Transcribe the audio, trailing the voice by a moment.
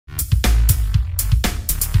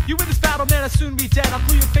You win this battle, man, I'll soon be dead. I'll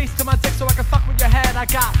glue your face to my dick so I can fuck with your head. I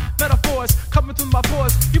got metaphors coming through my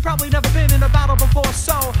pores. You probably never been in a battle before,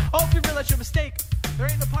 so I hope you realize your mistake. There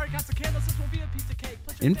ain't no party, got some candles, this will be a piece of cake.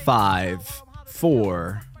 In 5,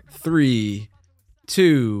 4, 3,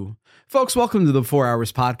 2. Folks, welcome to the 4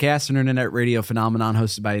 Hours Podcast, an internet radio phenomenon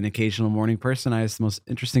hosted by an occasional morning person. I ask the most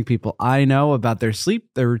interesting people I know about their sleep,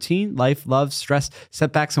 their routine, life, love, stress,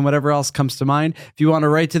 setbacks, and whatever else comes to mind. If you want to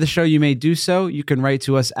write to the show, you may do so. You can write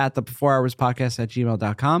to us at the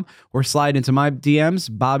 4hourspodcast@gmail.com or slide into my DMs,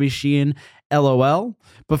 Bobby Sheehan, LOL.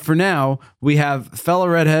 But for now, we have fellow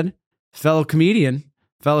redhead, fellow comedian,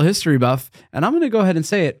 fellow history buff, and I'm going to go ahead and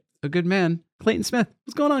say it, a good man, Clayton Smith.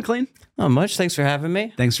 What's going on, Clayton? Not much. Thanks for having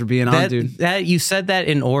me. Thanks for being on, dude. You said that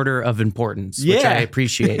in order of importance, which I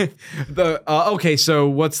appreciate. Okay, so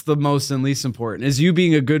what's the most and least important? Is you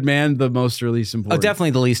being a good man the most or least important? Oh,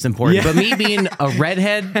 definitely the least important. Yeah. But me being a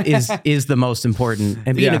redhead is the most important.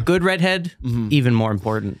 And being a good redhead, even more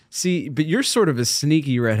important. See, but you're sort of a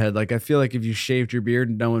sneaky redhead. Like, I feel like if you shaved your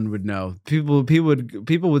beard, no one would know.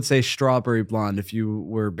 People would say strawberry blonde if you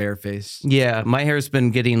were barefaced. Yeah, my hair's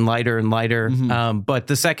been getting lighter and lighter. But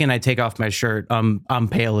the second I take off my shirt, I'm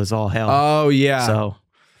pale as all hell. Oh yeah.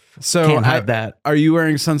 So can't hide that. Are you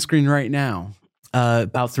wearing sunscreen right now?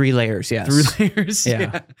 About 3 layers. Yes. 3 layers.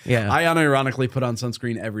 Yeah. I unironically put on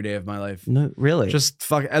sunscreen every day of my life. No, really. Just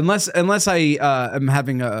fuck. Unless I am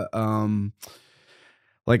having a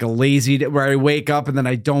like a lazy day where I wake up and then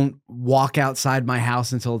I don't walk outside my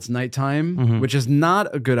house until it's nighttime, which is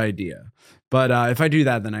not a good idea. But if I do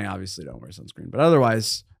that, then I obviously don't wear sunscreen. But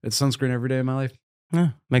otherwise, it's sunscreen every day of my life.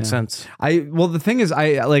 Makes sense. Well, the thing is,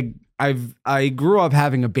 I grew up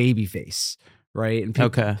having a baby face, right? And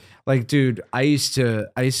people, like, dude, I used to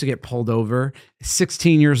get pulled over,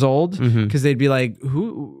 16 years old, because they'd be like,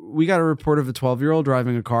 we got a report of a 12-year-old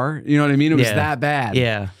driving a car. You know what I mean? It was that bad.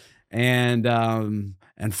 Yeah.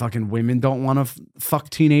 And fucking women don't want to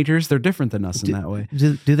fuck teenagers. They're different than us in that way.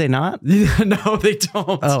 Do they not? No, they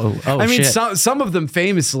don't. Oh, I mean, shit. some of them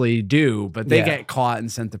famously do, but they get caught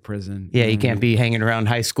and sent to prison. Yeah, you can't be hanging around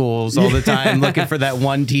high schools all the time looking for that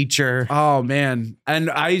one teacher. Oh, man.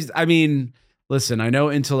 And I mean, listen, I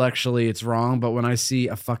know intellectually it's wrong, but when I see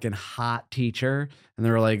a fucking hot teacher and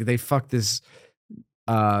they're like, they fucked this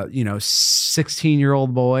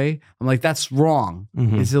 16-year-old boy, I'm like, that's wrong.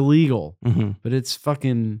 It's illegal. But it's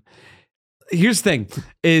fucking. Here's the thing: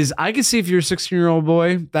 is I can see if you're a 16-year-old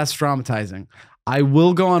boy, that's traumatizing. I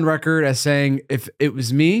will go on record as saying if it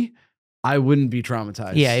was me, I wouldn't be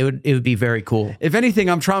traumatized. Yeah, it would be very cool. If anything,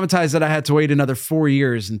 I'm traumatized that I had to wait another 4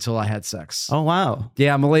 years until I had sex. Oh wow.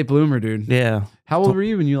 Yeah, I'm a late bloomer, dude. Yeah. How old were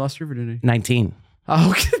you when you lost your virginity? 19.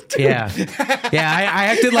 Oh, okay. Yeah. I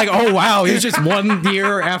acted like, oh, wow, he was just 1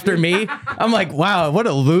 year after me. I'm like, wow, what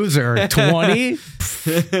a loser. 20?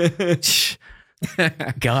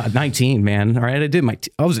 God, 19, man. All right,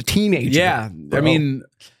 I was a teenager. Yeah. Bro. I mean,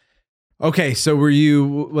 okay, so were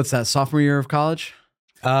you, what's that, sophomore year of college?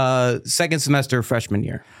 Second semester, freshman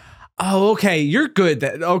year. Oh, okay. You're good.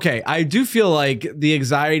 Okay. I do feel like the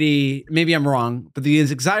anxiety, maybe I'm wrong, but the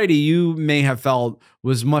anxiety you may have felt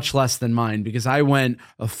was much less than mine because I went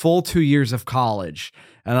a full 2 years of college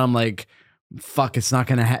and I'm like, fuck, it's not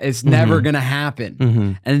going to, it's never going to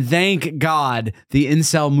happen. And thank God the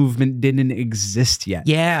incel movement didn't exist yet.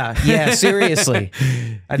 Yeah. Seriously.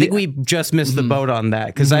 I think we just missed the boat on that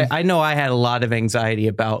because I know I had a lot of anxiety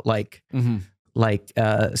about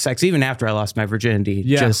sex, even after I lost my virginity,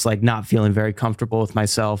 just like not feeling very comfortable with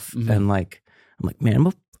myself. And like, I'm like,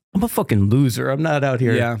 man, I'm a fucking loser. I'm not out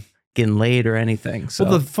here getting laid or anything. So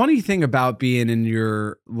well, the funny thing about being in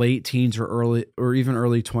your late teens or even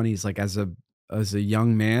early 20s, like as a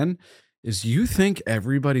young man, is you think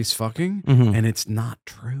everybody's fucking and it's not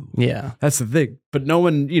true. Yeah. That's the thing. But no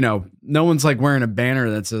one's like wearing a banner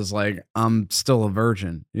that says like, I'm still a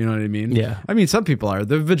virgin. You know what I mean? Yeah. I mean, some people are.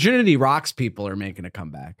 The Virginity Rocks people are making a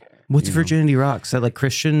comeback. What's Virginity Rocks? Is that like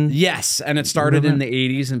Christian? Yes. And it started in the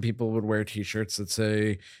 80s and people would wear t-shirts that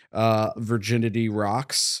say Virginity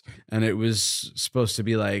Rocks. And it was supposed to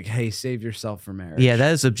be like, hey, save yourself for marriage. Yeah,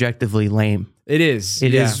 that is objectively lame. It is.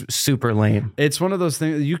 It is super lame. It's one of those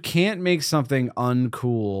things. You can't make something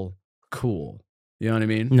uncool cool. You know what I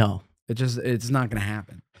mean? No. It's not going to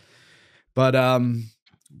happen. But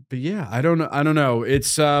yeah, I don't know.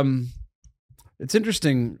 It's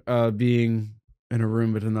interesting being in a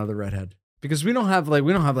room with another redhead because we don't have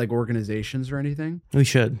organizations or anything. We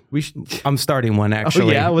should. I'm starting one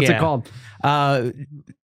actually. Oh, yeah. What's it called? 4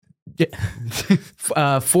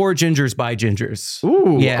 Gingers by Gingers.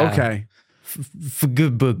 Ooh. Yeah. Okay.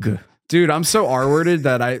 Good book. Dude, I'm so R-worded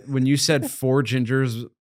that when you said 4 gingers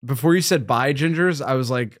before you said bi gingers, I was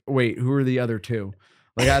like, wait, who are the other two?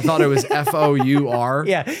 Like I thought it was FOUR.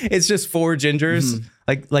 Yeah, it's just 4 gingers,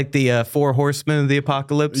 like the 4 horsemen of the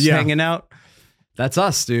apocalypse hanging out. That's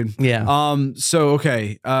us, dude. Yeah. So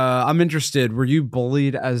okay, I'm interested. Were you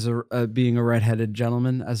bullied as being a redheaded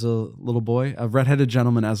gentleman as a little boy? A redheaded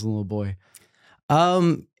gentleman as a little boy?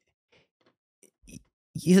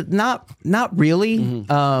 Yeah, not really.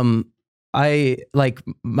 I like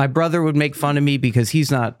my brother would make fun of me because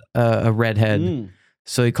he's not a redhead.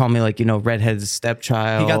 So he called me like, redheaded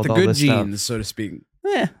stepchild. He got the good genes, stuff. so to speak.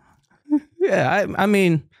 Yeah. I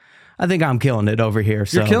mean, I think I'm killing it over here.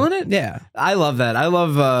 So. You're killing it? Yeah. I love that. I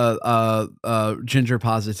love ginger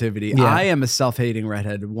positivity. Yeah. I am a self-hating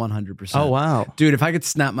redhead 100%. Oh, wow. Dude, if I could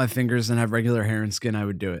snap my fingers and have regular hair and skin, I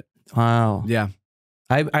would do it. Wow. Yeah.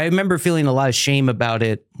 I remember feeling a lot of shame about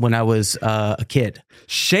it when I was a kid.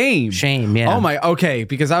 Shame, yeah. Oh my, okay.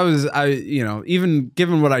 Because even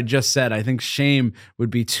given what I just said, I think shame would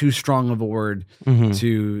be too strong of a word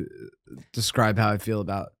to describe how I feel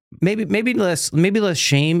about. Maybe less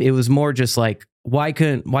shame. It was more just like, why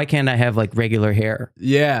can't I have like regular hair?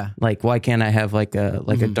 Yeah. Like, why can't I have like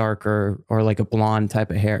a darker or like a blonde type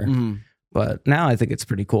of hair? But now I think it's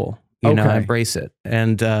pretty cool. I embrace it.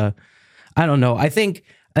 And, I don't know. I think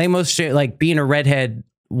most like being a redhead,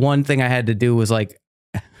 one thing I had to do was like,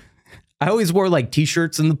 I always wore like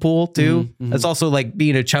t-shirts in the pool too. That's also like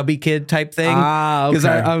being a chubby kid type thing. Because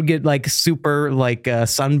I would get like super like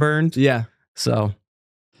sunburned. Yeah. So.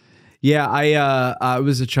 Yeah, I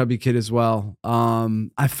was a chubby kid as well. I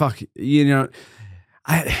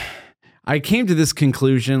came to this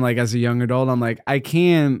conclusion like as a young adult. I'm like, I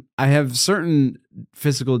have certain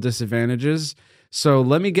physical disadvantages. So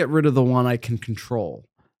let me get rid of the one I can control.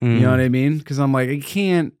 You know what I mean? Because I'm like,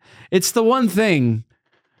 it's the one thing.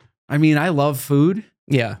 I mean, I love food.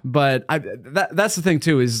 Yeah. But that's the thing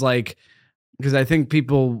too, is like, because I think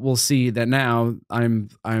people will see that now I'm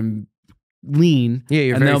lean. Yeah,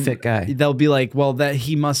 you're a very fit guy. They'll be like, well, that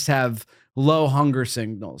he must have low hunger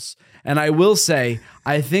signals. And I will say,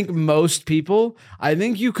 I think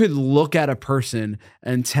you could look at a person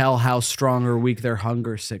and tell how strong or weak their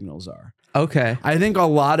hunger signals are. Okay. I think a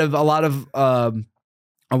lot of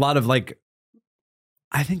like,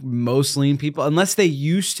 I think most lean people, unless they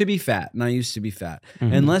used to be fat, and I used to be fat,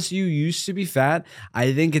 unless you used to be fat,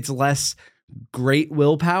 I think it's less great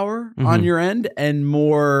willpower on your end and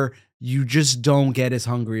more, you just don't get as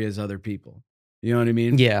hungry as other people. You know what I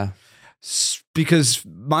mean? Yeah. Because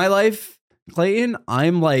my life, Clayton,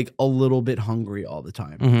 I'm like a little bit hungry all the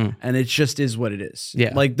time, and it just is what it is.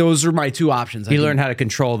 Yeah, like those are my two options. You learn how to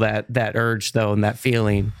control that urge though, and that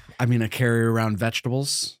feeling. I mean, I carry around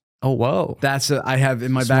vegetables. Oh, whoa! I have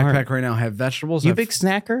in my backpack right now. I have vegetables. You a big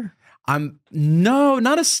snacker? No,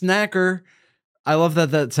 not a snacker. I love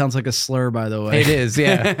that. That sounds like a slur, by the way. It is.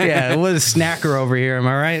 Yeah, yeah. It was a snacker over here. Am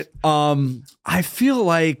I right? I feel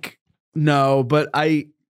like no, but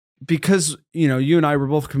because, you and I were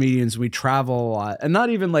both comedians, we travel a lot, and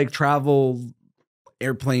not even like travel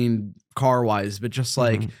airplane car wise, but just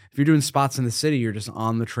like if you're doing spots in the city, you're just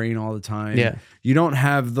on the train all the time. Yeah. You don't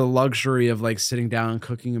have the luxury of like sitting down and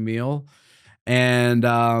cooking a meal.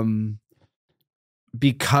 And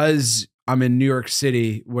because I'm in New York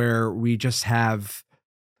City where we just have,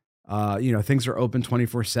 things are open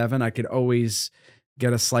 24/7. I could always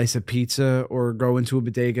get a slice of pizza or go into a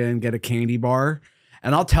bodega and get a candy bar.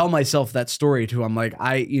 And I'll tell myself that story too. I'm like,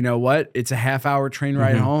 you know what? It's a half-hour train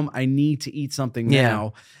ride home. I need to eat something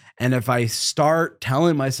now. And if I start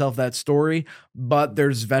telling myself that story, but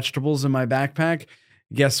there's vegetables in my backpack,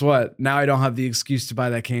 guess what? Now I don't have the excuse to buy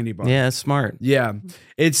that candy bar. Yeah, that's smart. Yeah.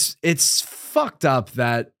 It's fucked up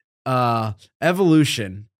that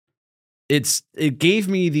evolution, it gave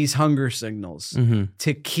me these hunger signals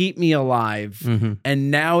to keep me alive. And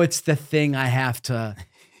now it's the thing I have to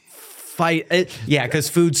fight. Because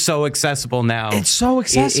food's so accessible now. It's so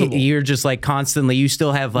accessible. You're just like constantly, you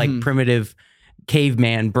still have like primitive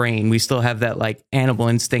caveman brain. We still have that like animal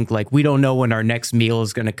instinct. Like we don't know when our next meal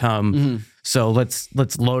is going to come. So let's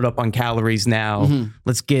load up on calories now.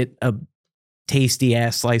 Let's get a tasty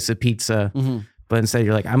ass slice of pizza. But instead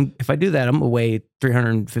you're like, if I do that, I'm gonna weigh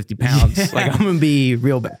 350 pounds. Like I'm gonna be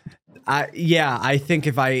real bad. I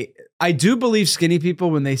think I do believe skinny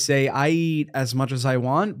people when they say I eat as much as I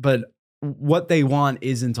want, but what they want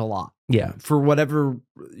isn't a lot. Yeah. For whatever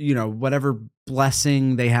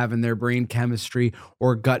blessing they have in their brain chemistry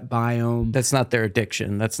or gut biome. That's not their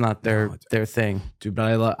addiction. That's not their thing. Dude,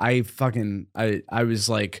 but I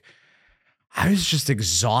was just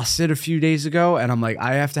exhausted a few days ago, and I'm like,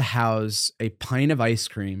 I have to house a pint of ice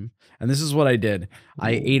cream And this is what I did.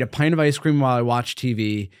 I ate a pint of ice cream while I watched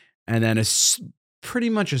TV. And then pretty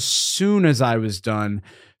much as soon as I was done,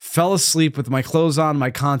 fell asleep with my clothes on, my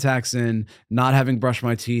contacts in, not having brushed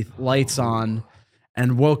my teeth, lights on,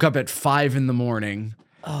 and woke up at 5 a.m.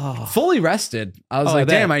 Fully rested. I was like,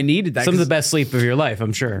 damn, I needed that. Some of the best sleep of your life,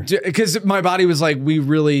 I'm sure. Because my body was like, we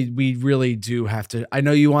really do have to. I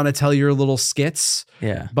know you want to tell your little skits,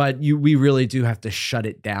 but we really do have to shut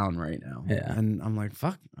it down right now. Yeah. And I'm like,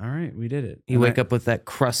 fuck, all right, we did it. You wake up with that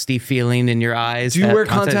crusty feeling in your eyes. Do you wear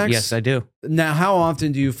contacts? Yes, I do. Now, how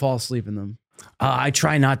often do you fall asleep in them? I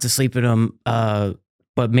try not to sleep in them,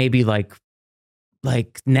 but maybe like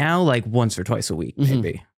now, like once or twice a week,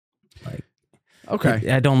 maybe. Like,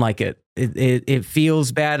 okay, I don't like it. It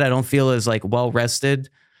feels bad. I don't feel as like well rested.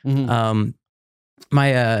 My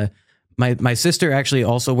sister actually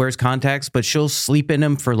also wears contacts, but she'll sleep in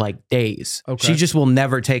them for like days. Okay. She just will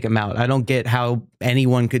never take them out. I don't get how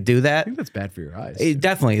anyone could do that. I think that's bad for your eyes. It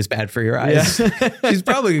definitely is bad for your eyes. Yeah. She's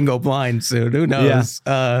probably gonna go blind soon. Who knows?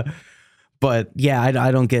 Yeah. But yeah, I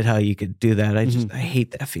don't get how you could do that. I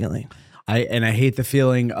hate that feeling. I hate the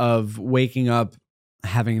feeling of waking up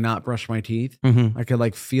having not brushed my teeth. I could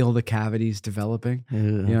like feel the cavities developing. You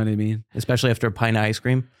know what I mean? Especially after a pint of ice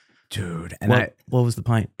cream. Dude. And what was the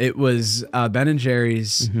pint? It was Ben and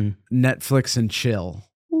Jerry's Netflix and Chill.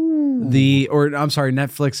 Ooh.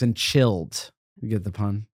 Netflix and Chilled. You get the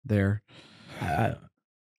pun there. I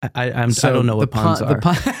don't know what puns are.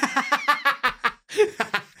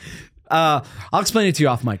 I'll explain it to you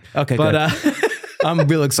off mic. Okay, but I'm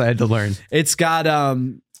real excited to learn. It's got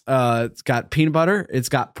peanut butter, it's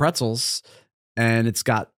got pretzels, and it's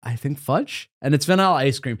got, I think, fudge, and it's vanilla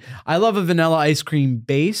ice cream. I love a vanilla ice cream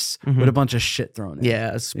base with a bunch of shit thrown in.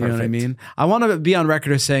 Yeah, it's perfect. You know what I mean? I want to be on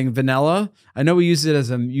record as saying vanilla. I know we use it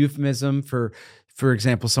as a euphemism for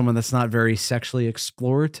example, someone that's not very sexually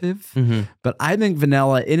explorative, but I think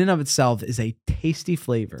vanilla in and of itself is a tasty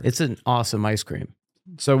flavor. It's an awesome ice cream.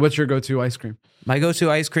 So what's your go-to ice cream? My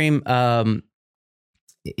go-to ice cream,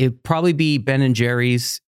 it'd probably be Ben and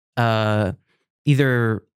Jerry's,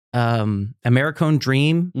 either Americone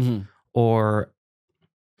Dream or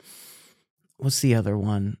what's the other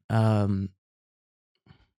one?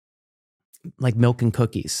 Like milk and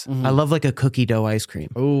cookies. I love like a cookie dough ice cream.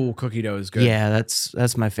 Oh, cookie dough is good. Yeah,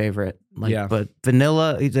 that's my favorite. But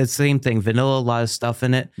vanilla, it's the same thing. Vanilla, a lot of stuff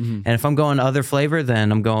in it. And if I'm going other flavor,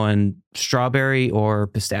 then I'm going strawberry or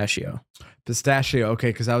pistachio. Pistachio, okay,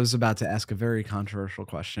 because I was about to ask a very controversial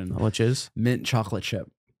question. Which is? Mint chocolate chip.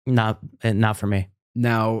 Not for me.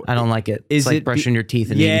 Now, I don't like it. It's like brushing your teeth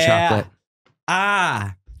and eating chocolate.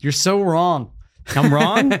 You're so wrong. I'm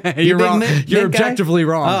wrong? You're wrong. You're objectively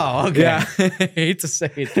wrong. Oh, okay. Yeah. I hate to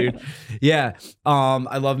say it, dude. Yeah.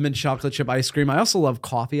 I love mint chocolate chip ice cream. I also love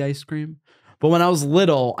coffee ice cream. But when I was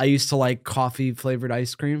little, I used to like coffee flavored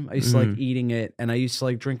ice cream. I used to like eating it, and I used to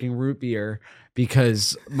like drinking root beer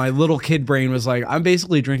because my little kid brain was like, I'm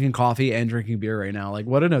basically drinking coffee and drinking beer right now. Like,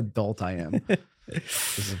 what an adult I am.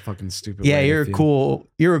 This is a fucking stupid. Yeah, you're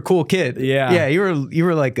a cool kid. Yeah, you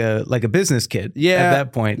were like a business kid. Yeah, at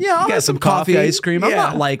that point. Yeah, I'll get some coffee ice cream. I'm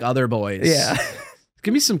not like other boys. Yeah,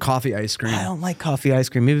 give me some coffee ice cream. I don't like coffee ice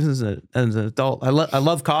cream even as an adult. I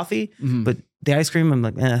love coffee, but the ice cream, I'm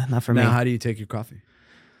like, not for me. Now, how do you take your coffee?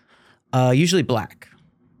 Usually black.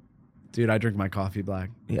 Dude, I drink my coffee black.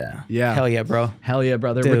 Yeah. Yeah. Hell yeah, bro. Hell yeah,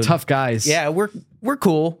 brother. Dude. We're tough guys. Yeah, we're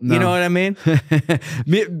cool. No. You know what I mean?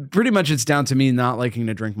 Pretty much it's down to me not liking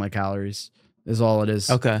to drink my calories is all it is.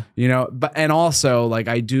 Okay. You know, and also like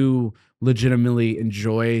I do legitimately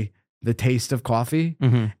enjoy the taste of coffee.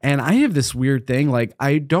 And I have this weird thing. Like,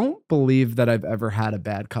 I don't believe that I've ever had a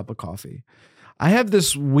bad cup of coffee. I have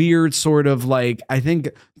this weird sort of like, I think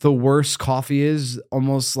the worse coffee is,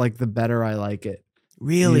 almost like the better I like it.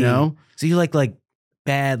 Really? You know? So you like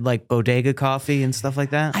bad like bodega coffee and stuff like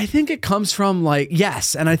that? I think it comes from like,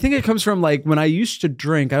 yes. And I think it comes from like when I used to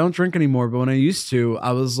drink, I don't drink anymore, but when I used to,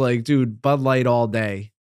 I was like, dude, Bud Light all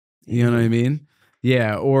day. You know what I mean?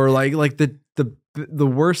 Yeah. Or like the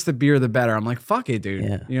worse the beer, the better. I'm like, fuck it, dude.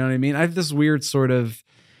 Yeah. You know what I mean? I have this weird sort of,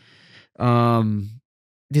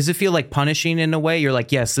 does it feel like punishing in a way? You're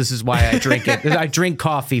like, yes, this is why I drink it. I drink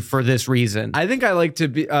coffee for this reason. I think I like to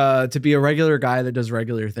be a regular guy that does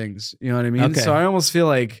regular things. You know what I mean? Okay. So I almost feel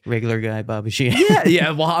like regular guy, Bobby Sheen.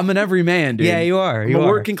 Yeah. Well, I'm an everyman, dude. Yeah, you are. I'm a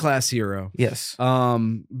working class hero. Yes.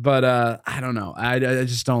 But I don't know. I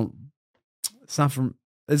just don't. It's not from.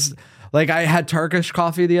 It's like I had Turkish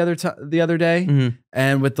coffee the other day,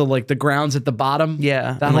 and with the grounds at the bottom.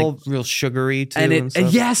 Yeah, that whole like real sugary too.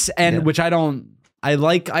 And which I don't. I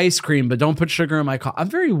like ice cream, but don't put sugar in my coffee. I'm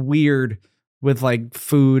very weird with like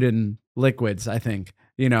food and liquids, I think.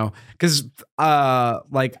 you know, because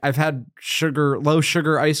like I've had low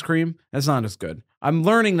sugar ice cream. That's not as good. I'm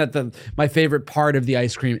learning that my favorite part of the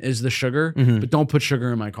ice cream is the sugar, but don't put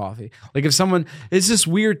sugar in my coffee. Like if someone, it's this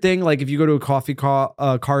weird thing. Like if you go to a coffee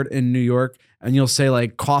cart in New York and you'll say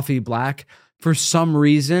like coffee black, for some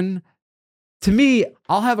reason, to me,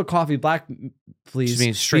 I'll have a coffee black, please. Just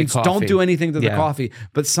means straight coffee. Don't do anything to the coffee.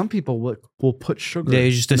 But some people will put sugar.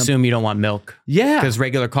 They just assume you don't want milk. Yeah. Because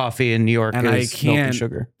regular coffee in New York is milk and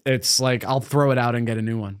sugar. It's like I'll throw it out and get a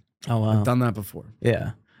new one. Oh, wow. I've done that before.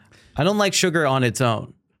 Yeah. I don't like sugar on its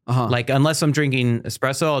own. Like unless I'm drinking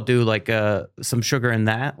espresso, I'll do like some sugar in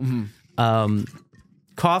that.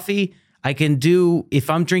 Coffee, I can do if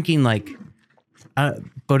I'm drinking like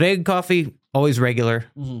bodega coffee, always regular,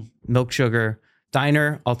 milk, sugar.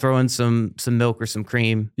 Diner, I'll throw in some milk or some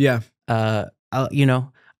cream. Yeah. I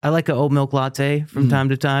like an oat milk latte from time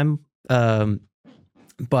to time.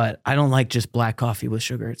 But I don't like just black coffee with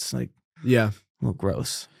sugar. It's like a little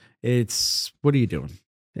gross. What are you doing?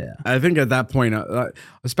 Yeah. I think at that point,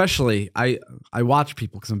 especially I watch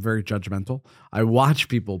people because I'm very judgmental. I watch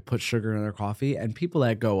people put sugar in their coffee, and people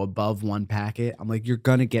that go above one packet, I'm like, you're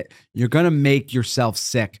gonna make yourself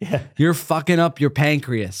sick. Yeah. You're fucking up your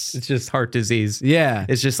pancreas. It's just heart disease. Yeah.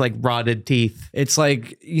 It's just like rotted teeth. It's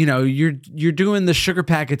like, you're doing the sugar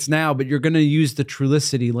packets now, but you're gonna use the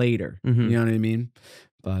Trulicity later. You know what I mean?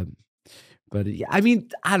 But yeah, I mean,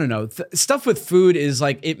 I don't know. Stuff with food is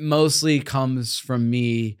like, it mostly comes from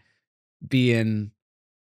me being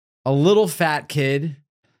a little fat kid.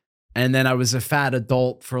 And then I was a fat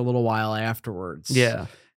adult for a little while afterwards. Yeah.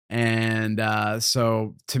 And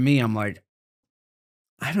so to me, I'm like,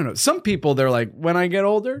 I don't know. Some people, they're like, when I get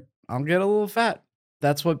older, I'll get a little fat.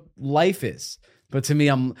 That's what life is. But to me,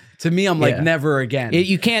 I'm like, never again.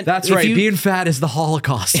 You can't. That's right. Being fat is the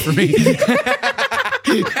Holocaust for me.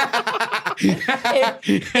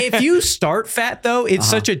 If you start fat though, it's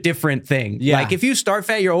such a different thing. Yeah. Like if you start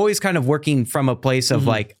fat, you're always kind of working from a place of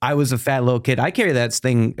like, I was a fat little kid. I carry that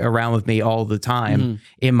thing around with me all the time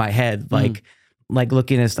in my head. Like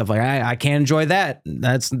looking at stuff like I can't enjoy that.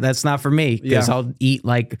 That's not for me because I'll eat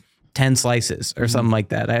like 10 slices or something like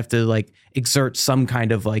that. I have to like exert some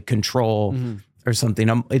kind of like control or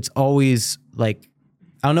something. It's always like,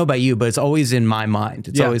 I don't know about you, but it's always in my mind.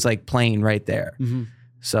 It's always like playing right there.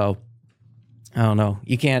 So I don't know.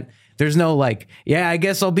 You can't, there's no like, I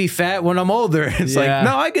guess I'll be fat when I'm older. It's like,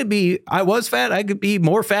 no, I was fat. I could be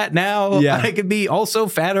more fat now. I could be also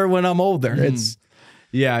fatter when I'm older. It's,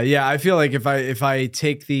 I feel like if I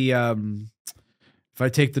take the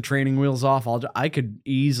training wheels off, I could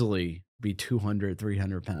easily be 200,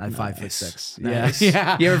 300 pounds. I'm 5'6". Nice.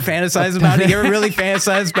 Yeah. You ever fantasize about it? You ever really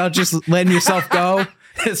fantasize about just letting yourself go?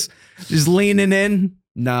 Just leaning in?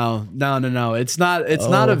 No. It's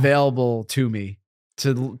not available to me.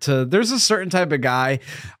 There's a certain type of guy.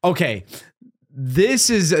 Okay. This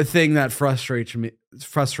is a thing that frustrates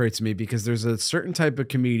me because there's a certain type of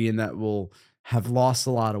comedian that will have lost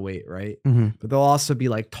a lot of weight, right? But they'll also be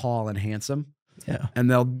like tall and handsome. Yeah.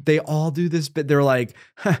 And they all do this bit. They're like,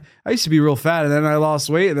 I used to be real fat and then I lost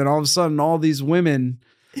weight. And then all of a sudden all these women,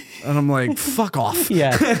 and I'm like, fuck off.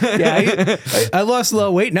 I lost a lot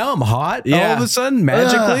of weight. Now I'm hot. All of a sudden,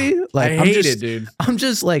 magically. Like I hate it, dude. I'm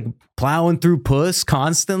just like plowing through puss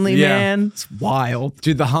constantly, man. It's wild.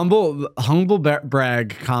 Dude, the humble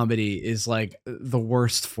brag comedy is like the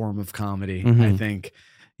worst form of comedy, I think.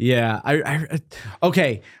 Yeah.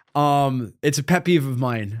 Okay. It's a pet peeve of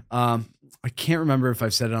mine. I can't remember if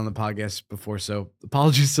I've said it on the podcast before, so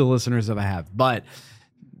apologies to listeners if I have. But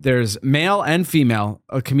there's male and female,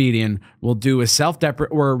 a comedian will do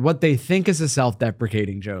or what they think is a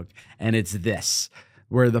self-deprecating joke, and it's this,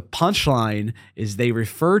 where the punchline is they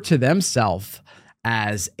refer to themselves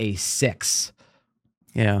as a 6.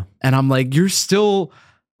 Yeah, and I'm like, you're still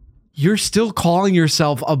calling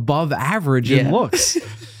yourself above average in looks.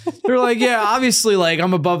 They're like, obviously, like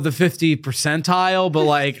I'm above the 50 percentile, but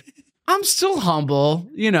like, I'm still humble.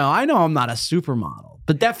 I know I'm not a supermodel,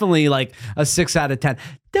 but definitely like a 6 out of 10,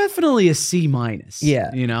 definitely a C-. Yeah.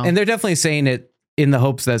 And they're definitely saying it in the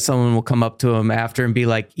hopes that someone will come up to them after and be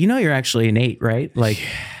like, you're actually an 8, right? Like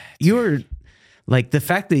you're like, the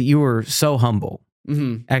fact that you were so humble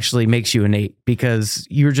actually makes you an 8 because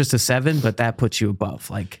you're just a 7, but that puts you above.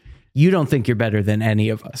 Like, you don't think you're better than any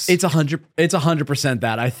of us. It's 100%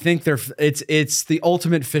 that. I think it's the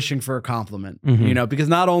ultimate fishing for a compliment, because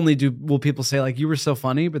not only will people say like, you were so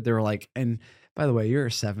funny, but they were like, and by the way, you're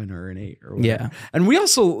a 7 or an 8 or whatever. Yeah. And we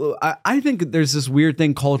also, I think there's this weird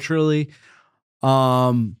thing culturally.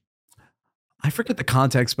 I forget the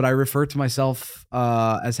context, but I refer to myself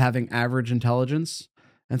as having average intelligence.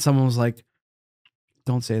 And someone was like,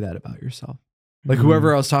 don't say that about yourself. Like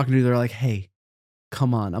whoever I was talking to, they're like, hey,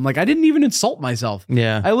 come on. I'm like, I didn't even insult myself.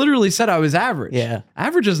 Yeah. I literally said I was average. Yeah.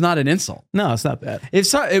 Average is not an insult. No, it's not bad. If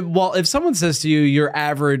someone says to you, you're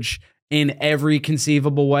average in every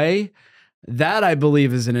conceivable way, that I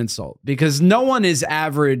believe is an insult, because no one is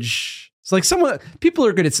average. It's like people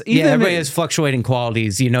are good at. Everybody has fluctuating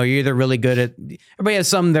qualities. You know, you're either really good at, everybody has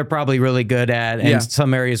some they're probably really good at, and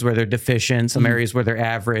some areas where they're deficient, some areas where they're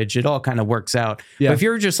average. It all kind of works out. Yeah. But if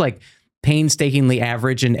you're just like painstakingly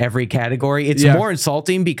average in every category, it's more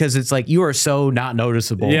insulting, because it's like you are so not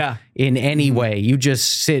noticeable in any way. You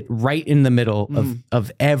just sit right in the middle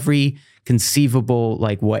of every conceivable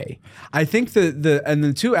like way. I think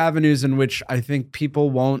the two avenues in which I think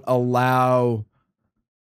people won't allow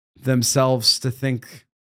themselves to think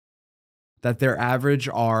that they're average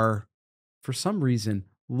are, for some reason,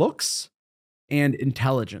 looks and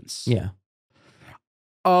intelligence. Yeah.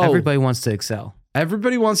 Oh, everybody wants to excel.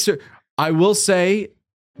 Everybody wants to. I will say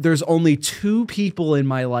there's only 2 people in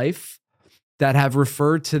my life that have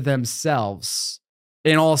referred to themselves,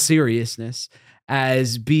 in all seriousness,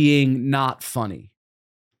 as being not funny.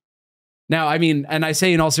 Now, I mean, and I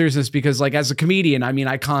say in all seriousness because, like, as a comedian, I mean,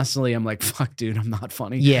 I constantly am like, fuck, dude, I'm not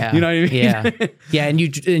funny. Yeah. You know what I mean? Yeah. Yeah.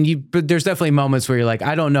 And you, but there's definitely moments where you're like,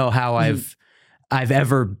 I don't know how I've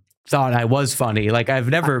ever thought I was funny. Like, I've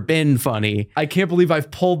never been funny. I can't believe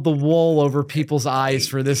I've pulled the wool over people's eyes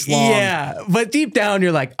for this long. Yeah. But deep down,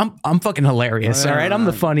 you're like, I'm fucking hilarious. All right. I'm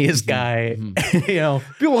the funniest guy. You know,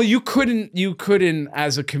 well, you couldn't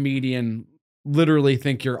as a comedian literally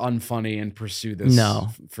think you're unfunny and pursue this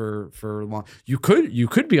for long. You could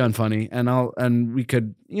be unfunny, and we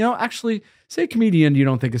could, actually say a comedian you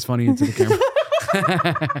don't think is funny into the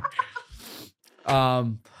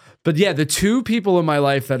camera. But yeah, the 2 people in my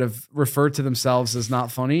life that have referred to themselves as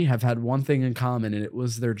not funny have had one thing in common, and it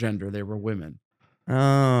was their gender. They were women.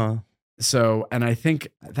 Oh. So, and I think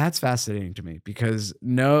that's fascinating to me because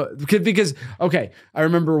okay, I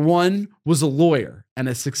remember one was a lawyer and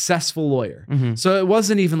a successful lawyer. So it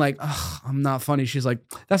wasn't even like, oh, I'm not funny. She's like,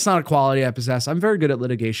 that's not a quality I possess. I'm very good at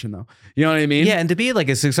litigation though. You know what I mean? Yeah. And to be like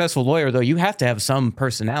a successful lawyer though, you have to have some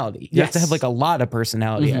personality. You have to have like a lot of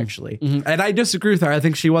personality actually. And I disagree with her. I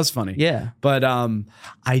think she was funny. Yeah. But I've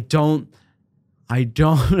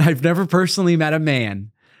never personally met a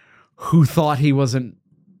man who thought he wasn't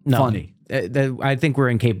funny. I think we're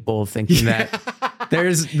incapable of thinking that.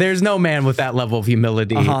 There's no man with that level of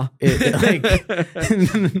humility.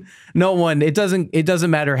 No one. It doesn't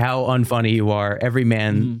matter how unfunny you are. Every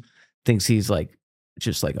man thinks he's like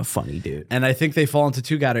just like a funny dude. And I think they fall into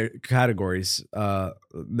 2 categories.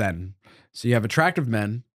 Then, so you have attractive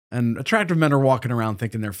men. And attractive men are walking around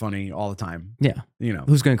thinking they're funny all the time. Yeah. You know.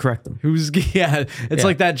 Who's going to correct them? It's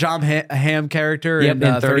like that John Hamm character in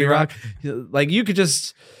 30 Rock. Like you could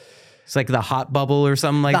just... It's like the hot bubble or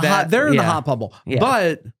something like that. They're in the hot bubble. Yeah.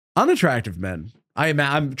 But unattractive men,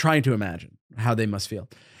 I'm trying to imagine how they must feel.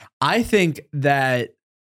 I think that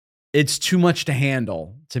it's too much to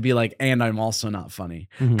handle to be like, and I'm also not funny.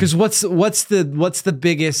 Because what's the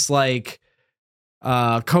biggest like...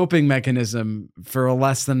 coping mechanism for a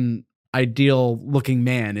less than ideal looking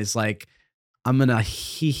man is like, I'm gonna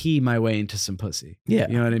hee my way into some pussy. Yeah.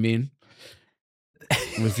 You know what I mean?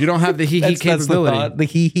 If you don't have the hee capability, the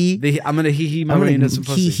hee, I'm gonna hee my way into some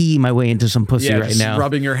pussy. Hee my way into some pussy right now.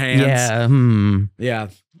 Rubbing your hands. Yeah.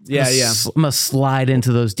 Yeah. I'm gonna slide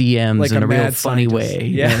into those DMs like in a real funny way.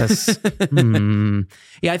 Yes.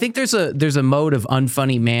 Yeah, I think there's a mode of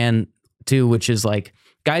unfunny man too, which is like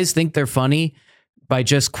guys think they're funny by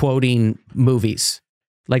just quoting movies.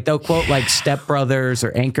 Like they'll quote like Step Brothers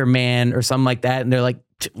or Anchorman or something like that. And they're like,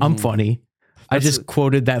 I'm funny. I just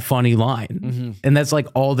quoted that funny line. And that's like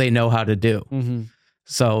all they know how to do.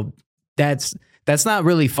 So that's not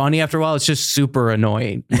really funny after a while. It's just super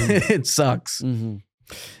annoying. It sucks.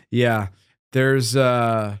 Yeah. There's,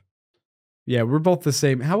 we're both the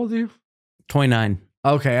same. How old are you? 29.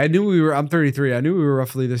 Okay. I'm 33. I knew we were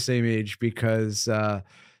roughly the same age because, of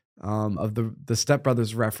the Step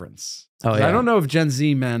Brothers reference. Oh, yeah. I don't know if Gen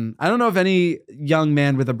Z men, I don't know if any young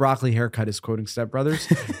man with a broccoli haircut is quoting Step Brothers.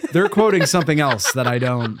 They're quoting something else that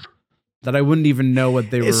I wouldn't even know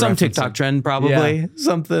what they were. It's some referencing. TikTok trend, probably. Yeah.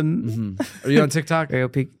 Something. Are you on TikTok?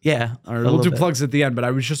 Yeah. All right, we'll do plugs at the end, but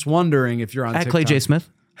I was just wondering if you're on TikTok. Clay J. Smith.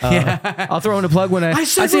 I'll throw in a plug when I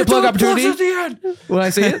see a plug opportunity. At the end. When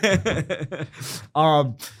I see it.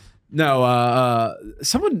 No,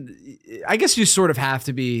 someone, I guess you sort of have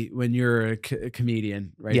to be when you're a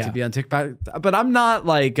comedian, right? Yeah. To be on TikTok. But I'm not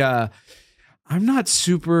like, I'm not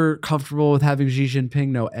super comfortable with having Xi Jinping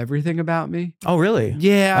know everything about me. Oh, really?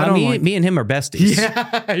 Yeah, me and him are besties.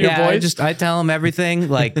 Yeah, yeah. I tell him everything,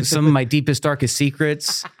 like some of my deepest, darkest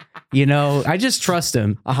secrets. You know, I just trust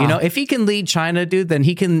him. You know, if he can lead China, dude, then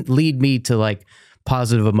he can lead me to like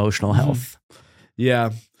positive emotional health.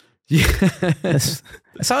 Yeah.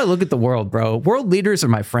 That's how I look at the world, bro. World leaders are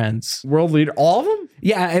my friends. World leader, all of them?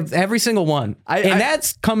 Yeah, every single one.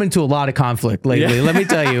 That's come into a lot of conflict lately. Yeah. Let me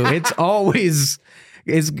tell you, it's always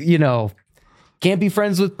you know, can't be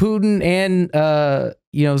friends with Putin and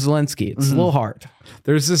you know, Zelensky. It's a little hard.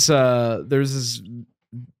 There's this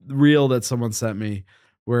reel that someone sent me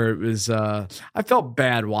where it was I felt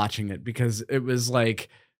bad watching it because it was like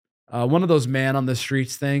one of those man on the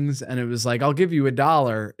streets things, and it was like, I'll give you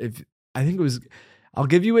 $1 if I'll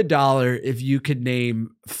give you $1 if you could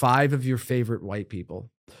name 5 of your favorite white people.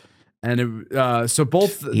 And it, so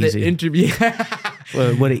both easy. The interview.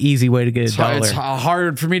 What an easy way to get $1. It's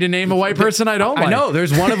hard for me to name a white person I don't like. I know.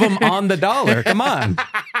 There's one of them on the dollar. Come on.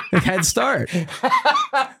 Head start.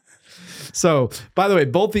 So, by the way,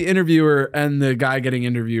 both the interviewer and the guy getting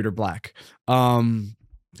interviewed are black.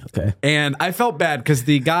 Okay. And I felt bad because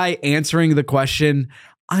the guy answering the question,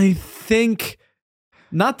 I think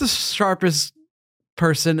not the sharpest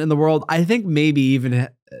person in the world. I think maybe even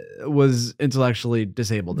was intellectually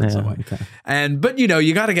disabled in some way. Okay. But you know,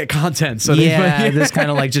 you got to get content. So this kind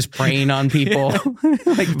of like just preying on people.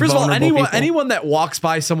 Like, first of all, anyone that walks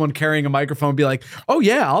by someone carrying a microphone, be like, oh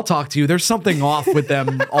yeah, I'll talk to you. There's something off with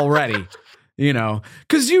them already. You know,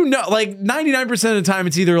 because you know, like 99% of the time,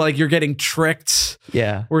 it's either like you're getting tricked,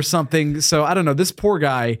 or something. So I don't know. This poor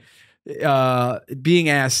guy being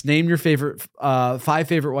asked, name your favorite 5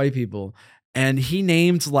 favorite white people, and he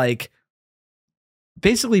named like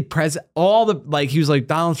basically all the, like, he was like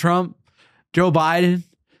Donald Trump, Joe Biden,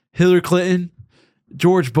 Hillary Clinton,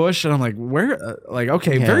 George Bush, and I'm like, where? Like,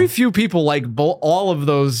 okay, very few people like all of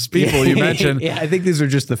those people you mentioned. I think these are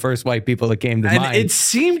just the first white people that came to mind. And it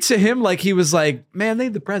seemed to him like he was like, man, they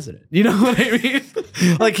the president. You know what I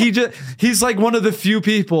mean? Like he's like one of the few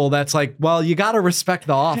people that's like, well, you got to respect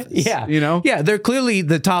the office. Yeah, you know? Yeah, they're clearly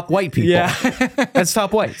the top white people. Yeah, that's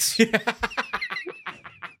top whites. Yeah.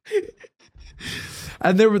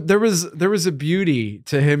 And there was a beauty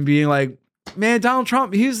to him being like, man, Donald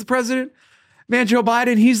Trump, he's the president. Man, Joe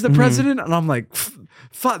Biden, he's the president. And I'm like,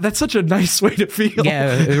 fuck, that's such a nice way to feel.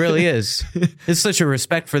 Yeah, it really is. It's such a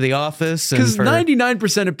respect for the office. Because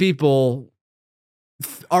 99% of people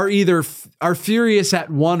are furious at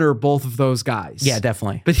one or both of those guys. Yeah,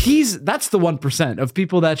 definitely. But that's the 1% of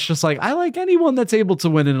people that's just like, I like anyone that's able to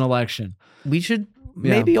win an election. We should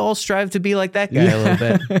maybe all strive to be like that guy a little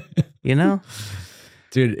bit. You know?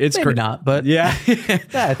 Dude, it's maybe not, but yeah.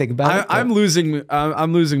 I think about it. I'm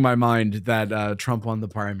losing my mind that Trump won the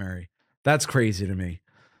primary. That's crazy to me.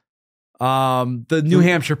 The New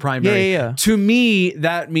Hampshire primary. Yeah. To me,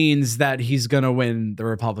 that means that he's gonna win the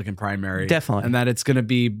Republican primary. Definitely. And that it's gonna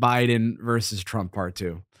be Biden versus Trump part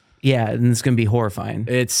 2. Yeah, and it's gonna be horrifying.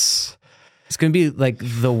 It's going to be like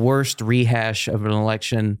the worst rehash of an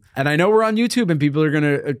election. And I know we're on YouTube and people are going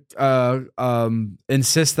to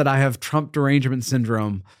insist that I have Trump derangement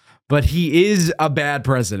syndrome, but he is a bad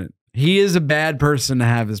president. He is a bad person to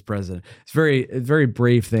have as president. It's a very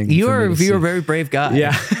brave thing. You're a very brave guy.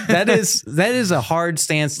 Yeah. that is a hard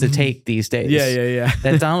stance to take these days. Yeah.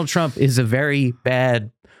 That Donald Trump is a very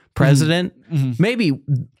bad president.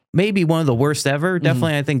 Maybe one of the worst ever.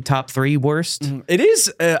 Definitely, I think top 3 worst. It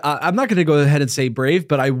is. I'm not going to go ahead and say brave,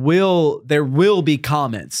 but there will be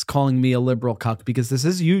comments calling me a liberal cuck because this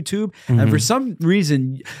is YouTube, and for some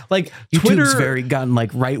reason, like YouTube's gotten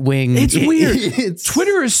like right wing. It's weird.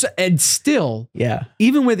 Twitter is, and still,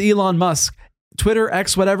 even with Elon Musk, Twitter,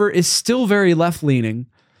 X, whatever, is still very left leaning,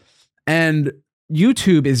 and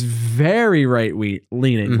YouTube is very right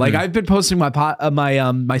leaning. Like I've been posting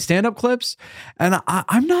my stand-up clips, and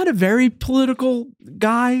I'm not a very political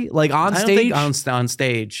guy. Like on stage, on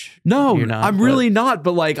stage. No, you're not, I'm really not.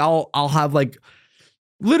 But like I'll have like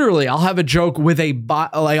literally I'll have a joke with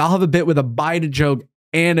I'll have a bit with a Biden joke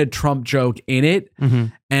and a Trump joke in it,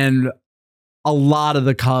 and a lot of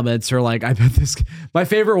the comments are like, I bet my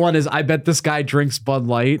favorite one is, I bet this guy drinks Bud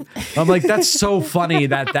Light. I'm like, that's so funny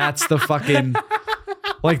that's the fucking,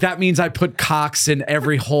 like, that means I put cocks in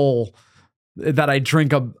every hole that I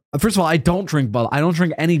drink. First of all, I don't drink Bud. I don't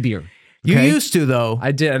drink any beer. Okay? You used to, though.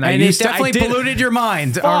 I did. And it definitely polluted your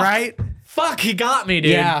mind. Fuck. All right. Fuck, he got me,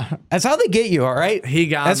 dude. Yeah. That's how they get you. All right. He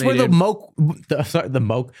got me. That's where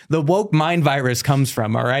the woke mind virus comes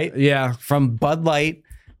from. All right. Yeah. From Bud Light.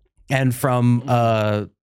 And from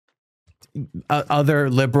other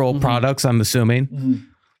liberal products, I'm assuming.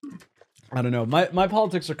 I don't know. My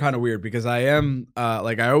politics are kind of weird because I am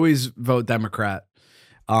like I always vote Democrat.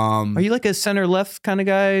 Are you like a center left kind of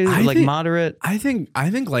guy, moderate? I think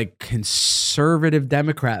like conservative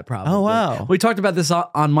Democrat probably. Oh wow. We talked about this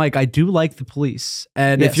on mic. I do like the police,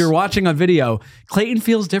 and if you're watching on video, Clayton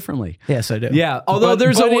feels differently. Yes, I do. Yeah, although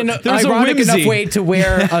there's a ironic whimsy. enough way to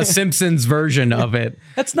wear a Simpsons version of it.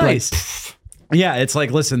 That's nice. Yeah, it's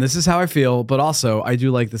like, listen, this is how I feel, but also I do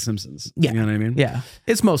like The Simpsons. Yeah. You know what I mean? Yeah.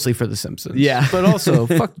 It's mostly for The Simpsons. Yeah. But also,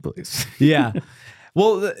 fuck the police. Yeah.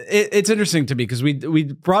 Well, it's interesting to me because we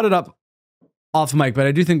brought it up off mic, but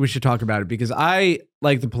I do think we should talk about it because I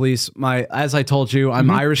like the police. As I told you, I'm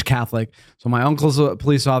Irish Catholic. So my uncle's a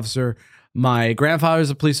police officer. My grandfather's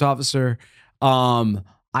a police officer.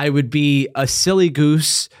 I would be a silly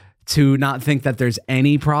goose to not think that there's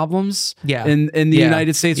any problems in the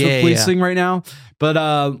United States with policing right now.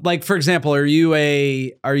 But like, for example, are you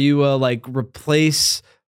a like replace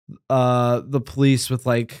the police with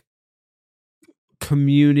like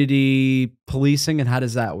community policing, and how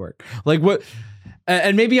does that work? Like what?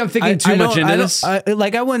 And maybe I'm thinking too much into this. I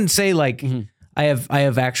wouldn't say like I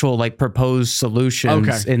have actual like proposed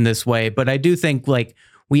solutions in this way, but I do think like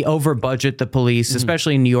we over budget the police,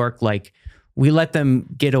 especially in New York. Like we let them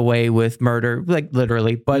get away with murder, like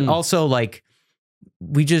literally, but also like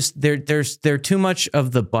we just they're too much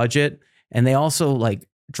of the budget, and they also like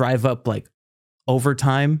drive up like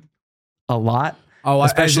overtime a lot. Oh,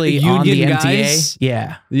 especially on the MTA. Guys?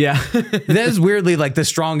 Yeah. That's weirdly like the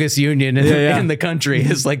strongest union in the country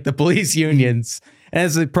is like the police unions. And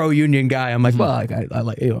as a pro-union guy, I'm like, well, I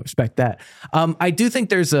like respect that. I do think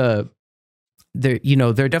there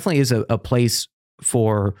definitely is a place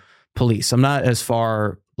for police. I'm not as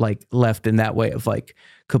far like left in that way of like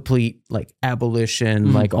complete like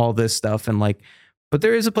abolition, like all this stuff, and like. But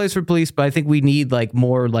there is a place for police, but I think we need like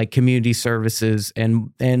more like community services and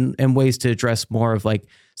ways to address more of like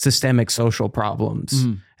systemic social problems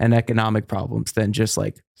and economic problems than just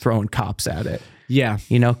like throwing cops at it. Yeah.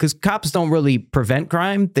 You know, because cops don't really prevent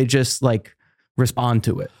crime. They just like respond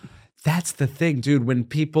to it. That's the thing, dude. When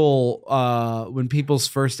people's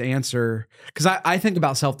first answer, because I think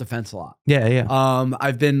about self-defense a lot. Yeah.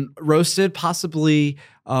 I've been roasted, possibly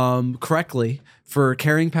correctly, for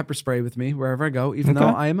carrying pepper spray with me wherever I go, even though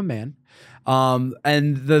I am a man. And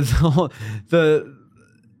the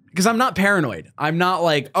because I'm not paranoid. I'm not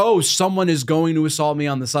like, oh, someone is going to assault me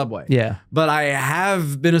on the subway. Yeah. But I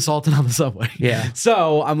have been assaulted on the subway. Yeah.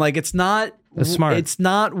 So I'm like, it's not. That's smart. It's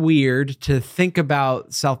not weird to think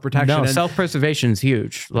about self-protection. No, self-preservation is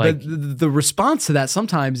huge. Like the response to that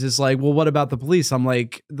sometimes is like, well, what about the police? I'm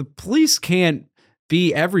like, the police can't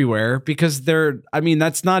be everywhere because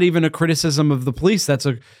that's not even a criticism of the police.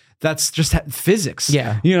 That's just physics.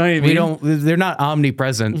 Yeah. You know what I mean? They're not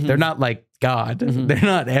omnipresent. They're not like God. They're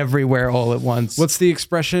not everywhere all at once. What's the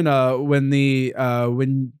expression? When the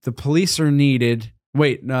police are needed.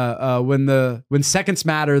 Wait, when seconds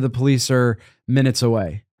matter, the police are minutes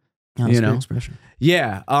away. Oh, that's a good expression.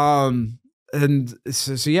 Yeah. And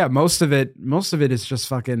so yeah, most of it is just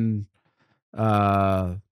fucking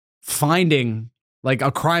finding like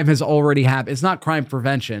a crime has already happened. It's not crime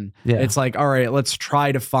prevention. Yeah. It's like, all right, let's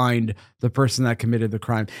try to find the person that committed the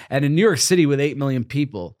crime. And in New York City with 8 million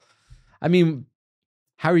people, I mean,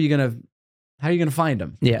 how are you gonna find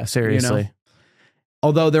them? Yeah, seriously. You know?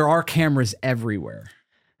 Although there are cameras everywhere.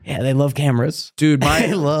 Yeah, they love cameras. Dude, I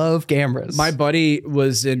love cameras. My buddy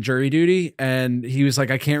was in jury duty and he was like,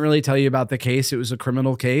 I can't really tell you about the case. It was a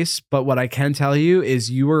criminal case. But what I can tell you is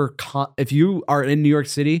if you are in New York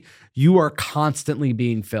City, you are constantly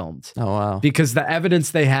being filmed. Oh, wow. Because the evidence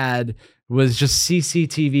they had was just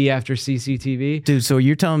CCTV after CCTV. Dude, so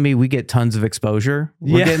you're telling me we get tons of exposure?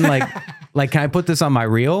 We're getting like, can I put this on my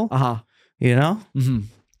reel? Uh-huh. You know? Mm-hmm.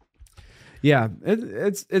 Yeah,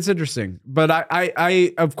 it's interesting, but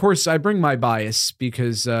I of course I bring my bias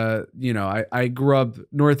because I grew up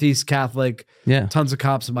Northeast Catholic, tons of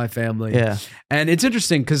cops in my family, and it's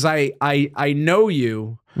interesting because I know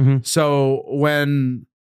you, so when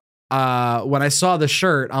I saw the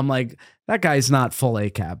shirt, I'm like, that guy's not full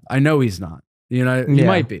ACAB. I know he's not. You know, he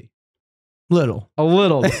might be a little.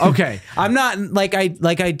 Okay, I'm not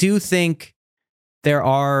I do think there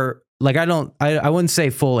are. Like I wouldn't say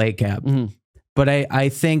full ACAB, but I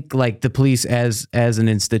think like the police as an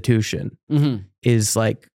institution is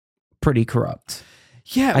like pretty corrupt.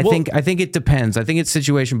 Yeah, I think it depends. I think it's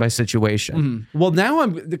situation by situation. Well, now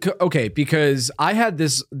I'm okay because I had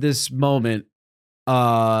this moment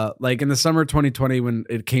like in the summer of 2020 when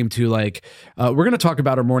it came to like we're gonna talk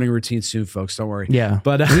about our morning routine soon, folks. Don't worry. Yeah,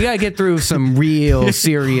 but we gotta get through some real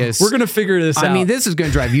serious. We're gonna figure this out. I mean, this is gonna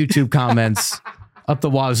drive YouTube comments up the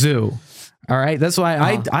wazoo. All right. That's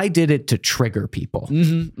why I did it to trigger people.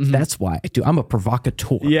 That's why I do. I'm a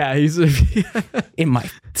provocateur. Yeah, he's in my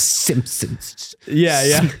Simpsons.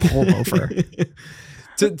 Yeah. Pullover.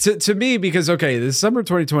 To me, because this summer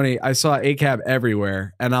 2020, I saw ACAB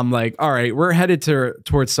everywhere, and I'm like, all right, we're headed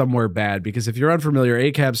towards somewhere bad. Because if you're unfamiliar,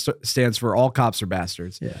 ACAB stands for All Cops Are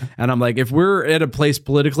Bastards. Yeah. And I'm like, if we're at a place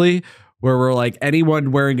politically where we're like,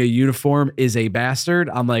 anyone wearing a uniform is a bastard,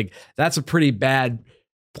 I'm like, that's a pretty bad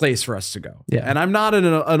place for us to go. Yeah. And I'm not an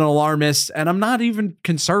alarmist, and I'm not even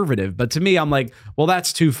conservative, but to me, I'm like, well,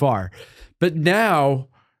 that's too far. But now,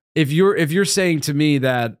 if you're saying to me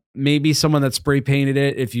that maybe someone that spray painted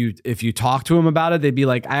it, if you talk to them about it, they'd be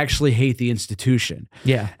like, I actually hate the institution.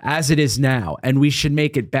 Yeah. As it is now, and we should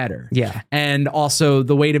make it better. Yeah. And also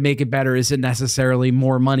the way to make it better isn't necessarily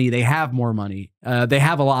more money. They have more money. They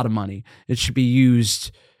have a lot of money. It should be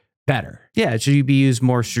used better. Yeah, it should be used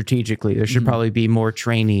more strategically. There should probably be more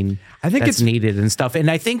training I think that's it's needed and stuff.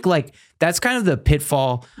 And I think like that's kind of the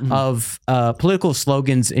pitfall of political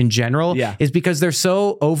slogans in general, is because they're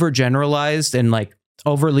so overgeneralized and like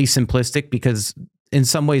overly simplistic, because in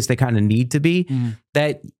some ways they kind of need to be,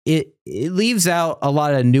 that it leaves out a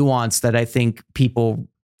lot of nuance that I think people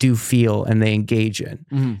do feel and they engage in.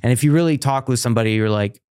 And if you really talk with somebody, you're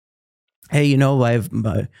like, hey, you know, I have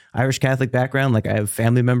my Irish Catholic background. Like I have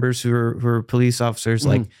family members who are police officers.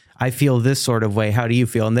 Like I feel this sort of way. How do you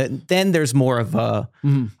feel? And then there's more of a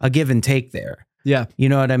give and take there. Yeah. You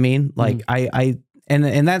know what I mean? Like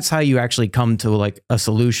and that's how you actually come to like a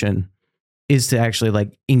solution, is to actually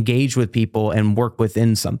like engage with people and work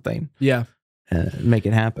within something. Yeah. Make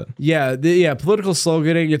it happen. Yeah. Political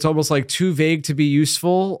sloganing, it's almost like too vague to be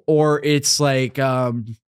useful, or it's like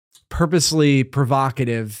purposely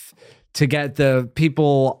provocative to get the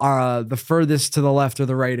people the furthest to the left or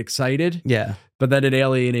the right excited. Yeah. But then it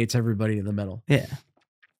alienates everybody in the middle. Yeah.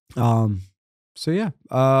 So yeah.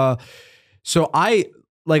 So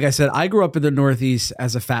like I said, I grew up in the Northeast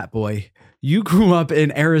as a fat boy. You grew up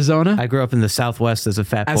in Arizona? I grew up in the Southwest as a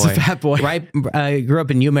fat boy. As a fat boy. Right. I grew up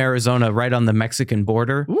in Yuma, Arizona, right on the Mexican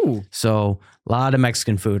border. Ooh. So a lot of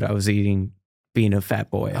Mexican food I was eating being a fat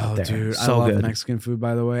boy out there. Dude, so I love good. Mexican food,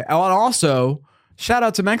 by the way. Oh, and also, shout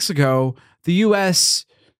out to Mexico. The U.S.,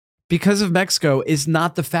 because of Mexico, is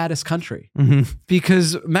not the fattest country.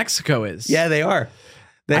 Because Mexico is. Yeah, they are.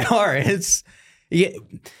 They are. It's... Yeah.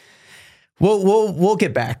 We'll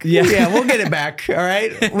get back. Yeah, we'll get it back. All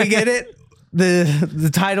right. We get it. The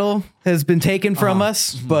title has been taken from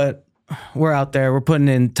us, but we're out there. We're putting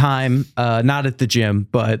in time, not at the gym,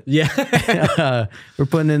 but we're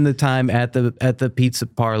putting in the time at the pizza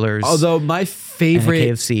parlors. Although my favorite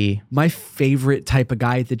KFC, my favorite type of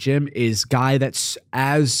guy at the gym is guy that's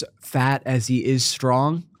as fat as he is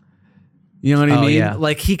strong. You know what I mean? Yeah.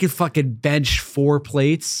 Like he could fucking bench 4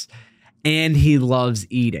 plates. And he loves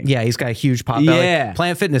eating. Yeah, he's got a huge pot belly.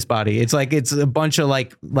 Planet Fitness body. It's like it's a bunch of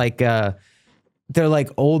like they're like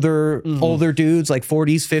older dudes, like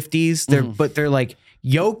 40s, 50s. But they're like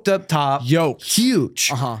yoked up top,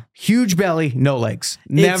 huge, huge belly, no legs.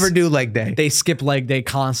 Never do leg day. They skip leg day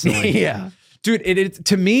constantly. Yeah, dude. It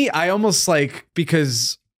to me, I almost like,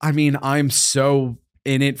 because I mean I'm so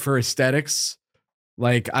in it for aesthetics.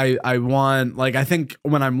 Like I want, like, I think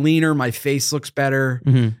when I'm leaner, my face looks better.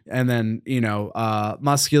 And then, you know,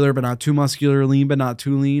 muscular, but not too muscular, lean, but not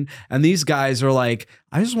too lean. And these guys are like,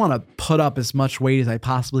 I just want to put up as much weight as I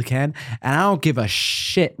possibly can. And I don't give a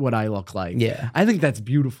shit what I look like. Yeah. I think that's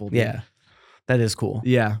beautiful. Dude. Yeah. That is cool.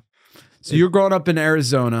 Yeah. So you're growing up in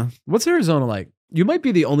Arizona. What's Arizona like? You might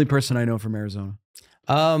be the only person I know from Arizona.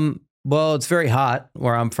 Well, it's very hot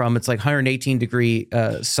where I'm from. It's like 118-degree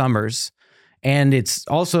summers. And it's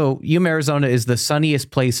also, Yuma, Arizona is the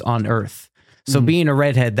sunniest place on earth. So being a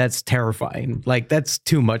redhead, that's terrifying. Like that's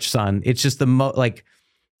too much sun. It's just the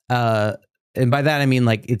and by that I mean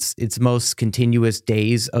like it's most continuous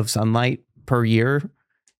days of sunlight per year.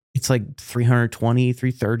 It's like 320,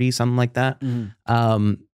 330, something like that.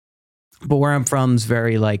 But where I'm from is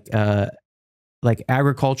very like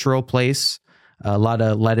agricultural place. A lot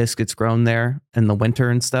of lettuce gets grown there in the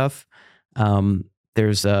winter and stuff.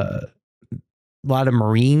 There's a lot of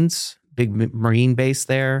Marines, big Marine base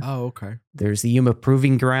there. Oh, okay. There's the Yuma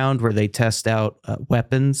Proving Ground where they test out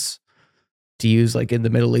weapons to use like in the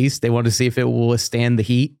Middle East. They want to see if it will withstand the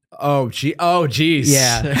heat. Oh, geez.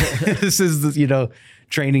 Yeah. This is the, you know,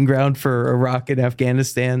 training ground for Iraq and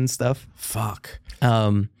Afghanistan and stuff. Fuck.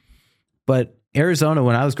 But Arizona,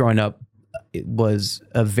 when I was growing up, it was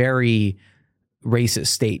a very racist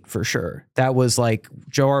state for sure. That was like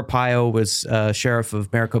Joe Arpaio was sheriff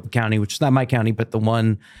of Maricopa County, which is not my county, but the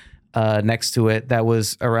one next to it. That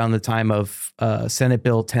was around the time of Senate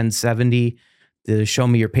Bill 1070, the Show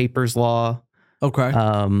Me Your Papers law. Okay.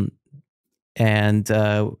 And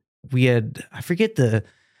we had, I forget the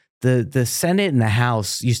Senate and the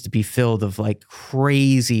House used to be filled of like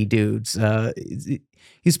crazy dudes. It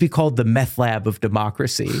used to be called the meth lab of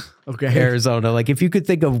democracy. Okay. Arizona. Like if you could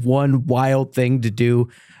think of one wild thing to do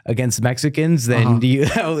against Mexicans, then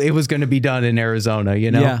it was going to be done in Arizona,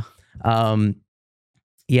 you know?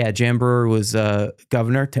 Yeah. Jan Brewer was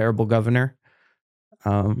governor, terrible governor.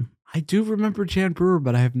 I do remember Jan Brewer,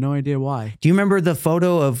 but I have no idea why. Do you remember the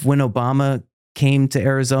photo of when Obama came to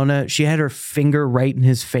Arizona? She had her finger right in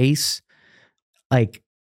his face. Like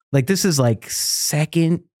this is like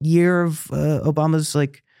second year of Obama's,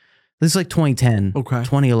 like this is like 2010,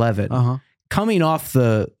 2011. Coming off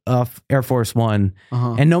Air Force One,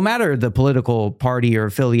 and no matter the political party or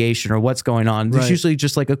affiliation or what's going on, there's usually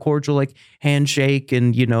just like a cordial like handshake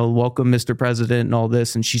and, you know, welcome Mr. President and all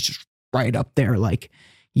this. And she's just right up there, like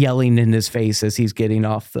yelling in his face as he's getting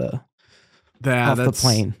off the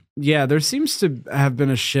plane. Yeah, there seems to have been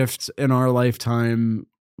a shift in our lifetime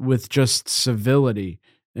with just civility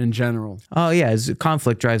in general. Oh yeah,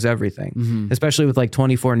 conflict drives everything, especially with like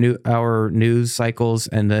 24-hour news cycles,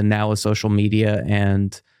 and then now with social media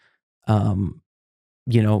and,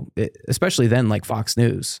 you know, especially then like Fox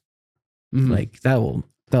News, like that'll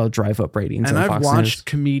drive up ratings. And on I've Fox watched News.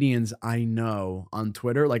 comedians I know on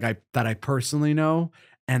Twitter, like that I personally know,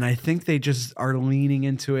 and I think they just are leaning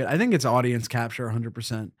into it. I think it's audience capture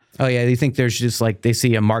 100%. Oh yeah, you think there's just like they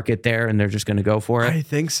see a market there and they're just going to go for it? I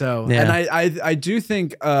think so. Yeah. And I do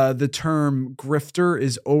think the term grifter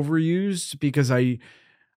is overused, because I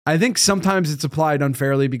think sometimes it's applied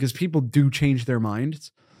unfairly because people do change their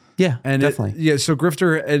minds. Yeah, and definitely. So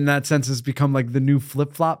grifter in that sense has become like the new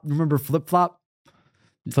flip flop. Remember flip flop?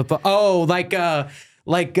 Oh,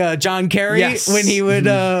 like John Kerry when he would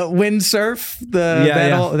windsurf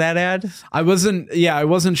that ad. I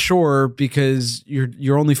wasn't sure because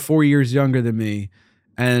you're only 4 years younger than me,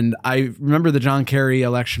 and I remember the John Kerry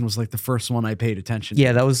election was like the first one I paid attention to.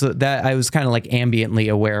 Yeah, that was that. I was kind of like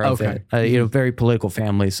ambiently aware of it. You know, very political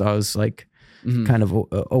family, so I was like kind of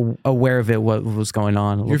aware of it, what was going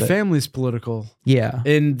on. Your family's political, yeah,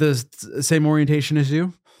 in the same orientation as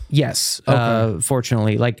you. Yes,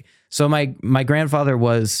 fortunately, like. So my grandfather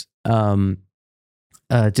was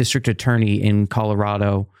a district attorney in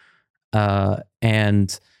Colorado,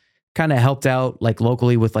 and kind of helped out like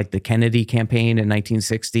locally with like the Kennedy campaign in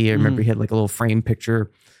 1960. I remember he had like a little frame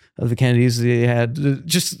picture of the Kennedys. They had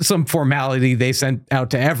just some formality they sent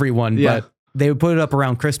out to everyone, but they would put it up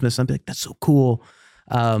around Christmas. And I'd be like, that's so cool.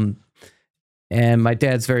 And my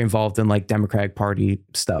dad's very involved in like Democratic Party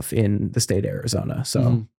stuff in the state of Arizona.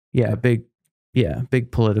 So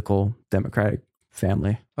big political Democratic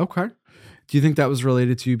family. Okay. Do you think that was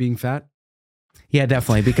related to you being fat? Yeah,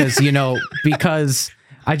 definitely. Because, you know, because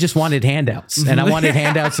I just wanted handouts, and I wanted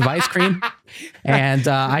handouts of ice cream, and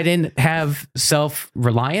I didn't have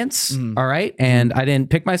self-reliance. All right. And I didn't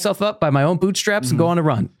pick myself up by my own bootstraps and go on a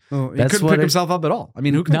run. Well, he couldn't pick himself up at all. I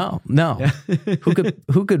mean, who could? No. Yeah. who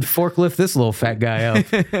could forklift this little fat guy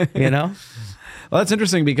up, you know? Well, that's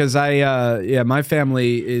interesting because my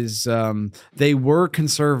family is, they were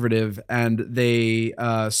conservative and they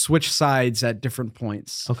switched sides at different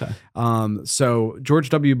points. Okay. So George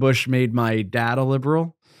W. Bush made my dad a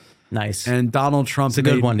liberal. Nice. And Donald Trump. It's a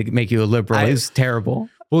good one to make you a liberal. He's terrible.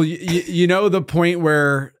 Well, you know, the point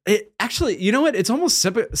where it actually, you know what? It's almost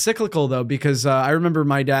cyclical though, because I remember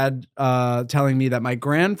my dad telling me that my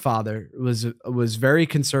grandfather was very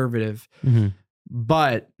conservative,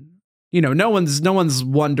 but you know, no one's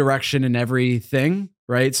one direction in everything,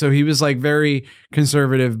 right? So he was like very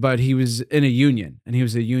conservative, but he was in a union and he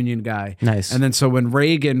was a union guy. Nice. And then so when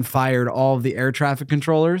Reagan fired all of the air traffic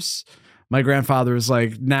controllers, my grandfather was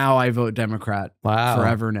like, now I vote Democrat. Wow.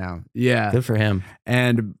 Forever now. Yeah. Good for him.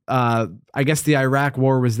 And I guess the Iraq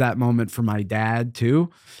war was that moment for my dad too,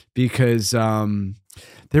 because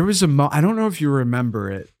there was I don't know if you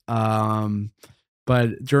remember it,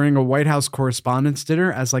 but during a White House Correspondents'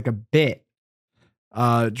 Dinner, as like a bit,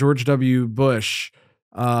 George W. Bush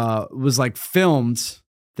was like filmed.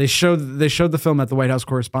 They showed the film at the White House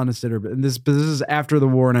Correspondents' Dinner, but this is after the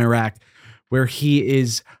war in Iraq, where he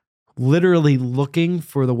is literally looking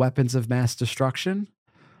for the weapons of mass destruction,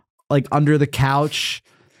 like under the couch,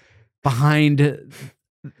 behind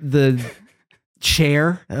the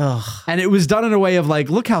chair. Ugh. And it was done in a way of like,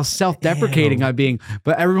 look how self-deprecating I'm being,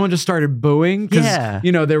 but everyone just started booing because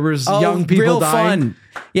you know there was young people real dying. Fun.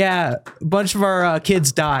 Yeah, a bunch of our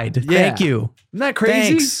kids died. Yeah. Thank you. Isn't that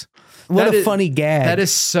crazy? Thanks. What a funny gag. That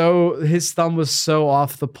is so, his thumb was so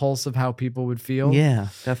off the pulse of how people would feel. Yeah,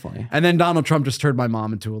 definitely. And then Donald Trump just turned my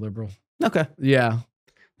mom into a liberal. Okay. Yeah.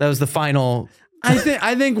 That was the final. I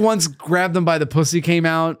think once grab them by the pussy came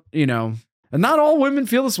out, you know, and not all women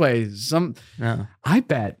feel this way. I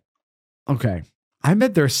bet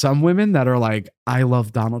there's some women that are like, I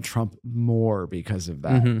love Donald Trump more because of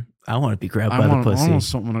that. Mm-hmm. I want to be grabbed by the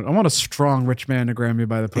pussy. I want a strong rich man to grab me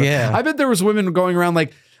by the pussy. Yeah. I bet there was women going around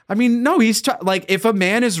like, I mean, no, like if a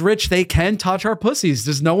man is rich, they can touch our pussies.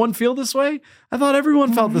 Does no one feel this way? I thought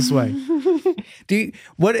everyone felt this way.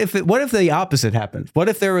 What if the opposite happened? What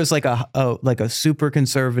if there was like a super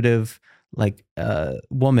conservative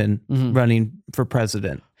woman running for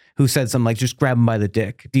president who said something like, just grab him by the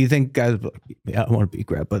dick? Do you think guys would be like, yeah, I want to be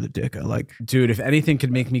grabbed by the dick? Dude, if anything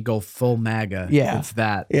could make me go full MAGA, it's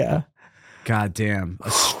that. Yeah. God damn.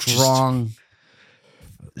 A strong,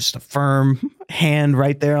 just a firm hand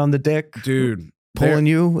right there on the dick. Dude. Pulling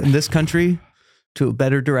you in this country to a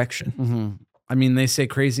better direction. Mm-hmm. I mean, they say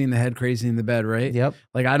crazy in the head, crazy in the bed, right? Yep.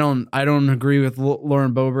 Like I don't agree with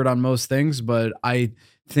Lauren Boebert on most things, but I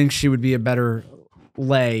think she would be a better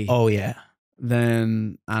lay. Oh yeah.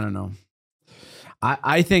 Then I don't know.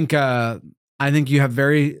 I think you have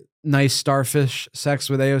very nice starfish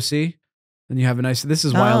sex with AOC, and you have a nice. This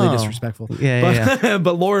is wildly disrespectful. Yeah.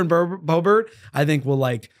 But Lauren Boebert, I think will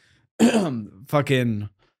like fucking.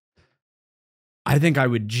 I think I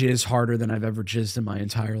would jizz harder than I've ever jizzed in my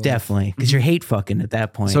entire life. Definitely, because you're hate fucking at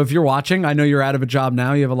that point. So if you're watching, I know you're out of a job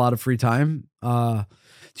now. You have a lot of free time. Do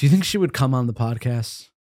you think she would come on the podcast?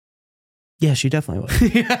 Yeah, she definitely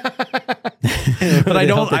would. But I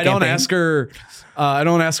don't ask her. I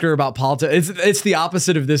don't ask her about politics. It's the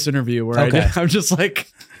opposite of this interview where I'm just like,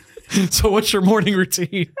 so what's your morning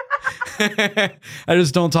routine? I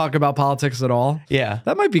just don't talk about politics at all. Yeah,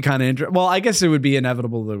 that might be kind of interesting. Well, I guess it would be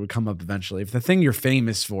inevitable that it would come up eventually. If the thing you're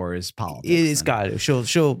famous for is politics, it's got it.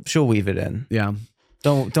 She'll weave it in. Yeah,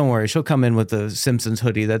 don't worry. She'll come in with the Simpsons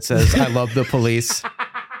hoodie that says "I love the police."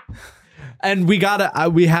 And we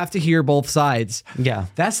have to hear both sides. Yeah.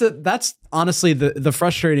 That's honestly the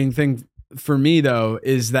frustrating thing for me though,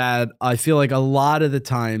 is that I feel like a lot of the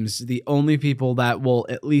times the only people that will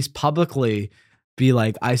at least publicly be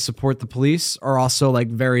like, I support the police are also like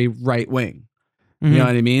very right wing. Mm-hmm. You know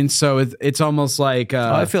what I mean? So it's almost like,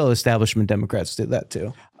 I feel establishment Democrats do that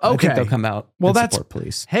too. Okay. I think they'll come out and support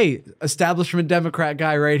police. Hey, establishment Democrat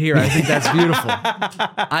guy right here. I think that's beautiful.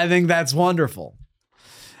 I think that's wonderful.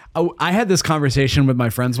 I had this conversation with my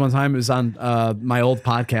friends one time. It was on my old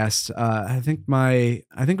podcast. I think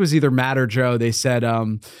it was either Matt or Joe. They said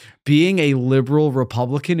being a liberal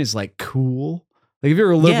Republican is like cool. Like if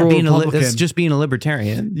you're a liberal Republican, that's just being a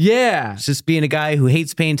libertarian. Yeah, it's just being a guy who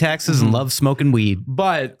hates paying taxes and loves smoking weed.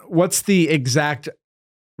 But what's the exact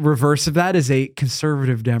reverse of that? Is a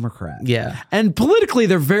conservative Democrat. Yeah, and politically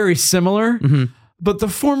they're very similar. Mm-hmm. But the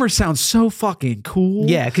former sounds so fucking cool.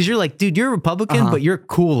 Yeah, because you're like, dude, you're a Republican, but you're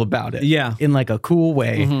cool about it. Yeah. In like a cool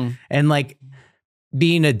way. Mm-hmm. And like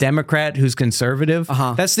being a Democrat who's conservative,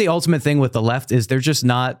 that's the ultimate thing with the left is they're just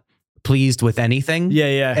not pleased with anything.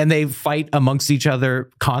 Yeah. And they fight amongst each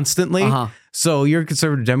other constantly. So you're a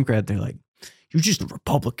conservative Democrat, they're like, you're just a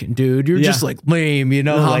Republican, dude. You're just like lame, you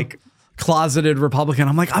know, like closeted Republican.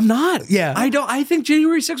 I'm like, I'm not. Yeah. I think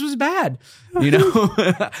January 6th was bad. You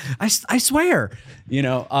know, I swear, you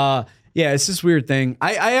know, yeah, it's this weird thing.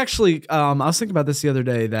 I actually, I was thinking about this the other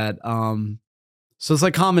day that, so it's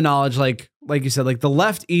like common knowledge, like you said, like the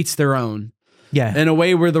left eats their own. Yeah. In a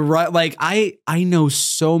way where the right, like I know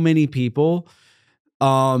so many people,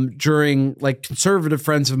 during like conservative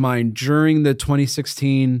friends of mine during the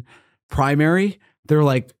 2016 primary, they're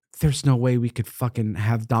like, there's no way we could fucking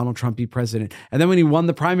have Donald Trump be president. And then when he won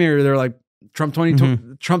the primary, they're like, Trump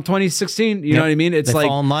 2016, you know what I mean? It's they like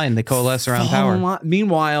fall in line, they coalesce around power.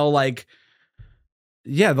 Meanwhile, like,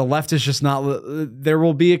 yeah, the left is just not, there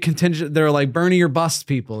will be a contingent. They're like Bernie or bust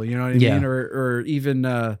people, you know what I mean? Or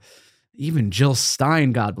even Jill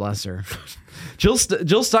Stein, God bless her. Jill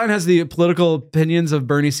Stein has the political opinions of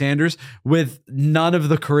Bernie Sanders with none of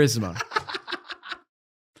the charisma.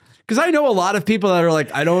 Because I know a lot of people that are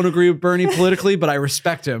like, I don't agree with Bernie politically, but I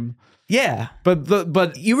respect him. Yeah.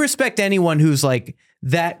 But you respect anyone who's like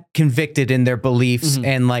that convicted in their beliefs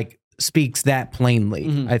and like speaks that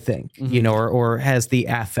plainly, I think, you know, or has the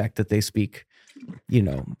affect that they speak, you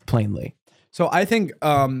know, plainly. So I think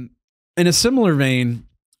in a similar vein,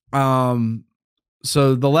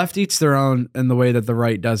 so the left eats their own in the way that the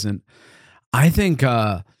right doesn't. I think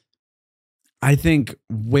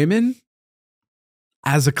women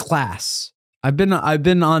as a class, I've been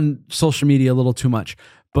on social media a little too much,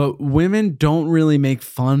 but women don't really make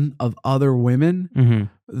fun of other women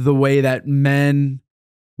the way that men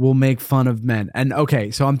will make fun of men. And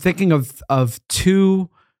okay, so I'm thinking of two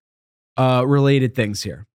related things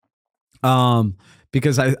here.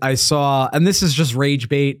 Because I saw, and this is just rage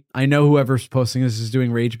bait. I know whoever's posting this is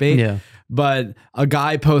doing rage bait. Yeah. But a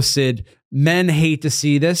guy posted, "Men hate to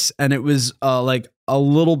see this," and it was like a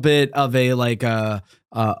little bit of a like a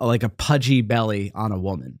pudgy belly on a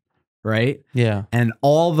woman, right? Yeah. And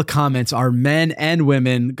all the comments are men and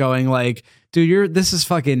women going like, "Dude, this is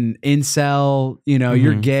fucking incel. You know,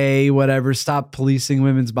 you're gay. Whatever. Stop policing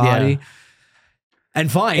women's body." Yeah. And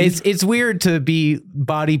fine. It's weird to be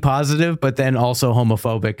body positive, but then also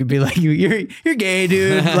homophobic. It'd be like, you're gay,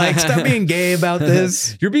 dude. Like, stop being gay about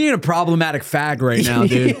this. You're being a problematic fag right now,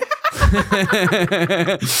 dude.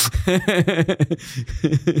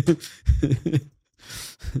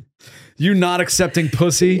 You not accepting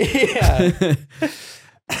pussy. Yeah.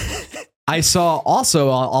 I saw also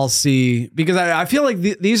I'll see, because I feel like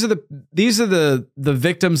these are the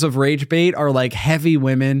victims of rage bait are like heavy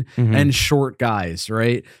women and short guys,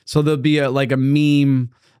 right? So there'll be a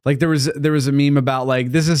meme, like there was a meme about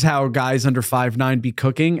like, this is how guys under 5'9" be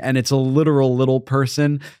cooking, and it's a literal little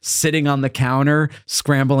person sitting on the counter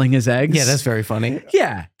scrambling his eggs. Yeah, that's very funny.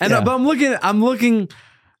 Yeah, and but I'm looking,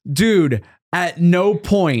 dude. At no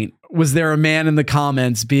point was there a man in the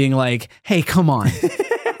comments being like, "Hey, come on."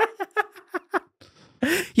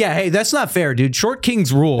 Yeah, hey, that's not fair, dude. Short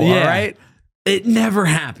kings rule, all right? It never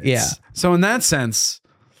happens. Yeah. So in that sense,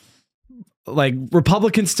 like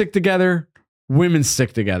Republicans stick together, women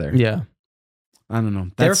stick together. Yeah. I don't know.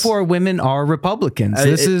 Therefore, women are Republicans.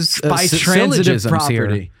 This is by transitive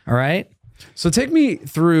property. Here, all right? So take me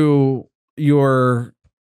through your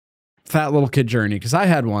fat little kid journey, because I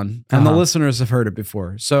had one, and the listeners have heard it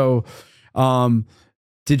before. So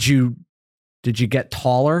did you get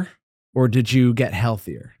taller? Or did you get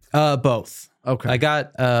healthier? Both. Okay. I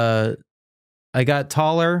got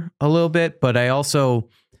taller a little bit, but I also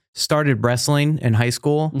started wrestling in high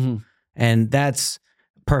school, and that's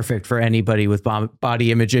perfect for anybody with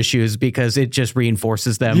body image issues because it just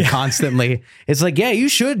reinforces them constantly. It's like, yeah, you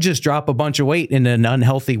should just drop a bunch of weight in an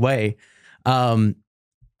unhealthy way.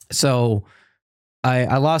 So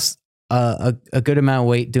I lost a good amount of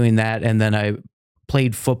weight doing that, and then I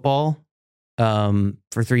played football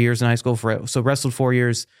for 3 years in high school. So wrestled 4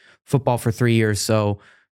 years, football for 3 years. So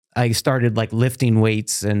I started like lifting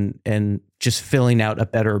weights and just filling out a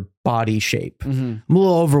better body shape. I'm a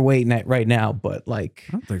little overweight right now, but like,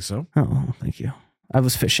 I don't think so. Oh, thank you. I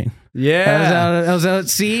was fishing. Yeah. I was out at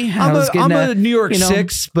sea. I'm a New York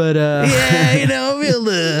 6, but yeah, real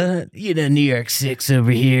New York 6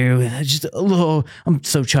 over here. Just a little, I'm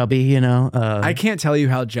so chubby, I can't tell you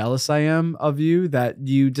how jealous I am of you that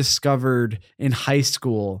you discovered in high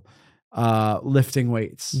school lifting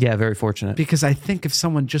weights. Yeah, very fortunate. Because I think if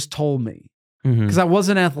someone just told me, because I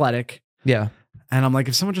wasn't athletic. Yeah. And I'm like,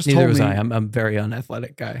 if someone just Neither told was me. I'm a very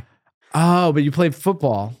unathletic guy. Oh, but you played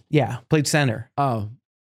football. Yeah, played center. Oh.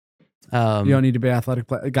 You don't need to be an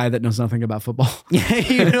athletic a guy that knows nothing about football. Yeah,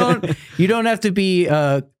 you don't have to be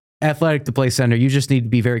athletic to play center. You just need to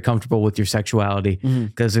be very comfortable with your sexuality,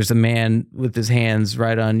 because there's a man with his hands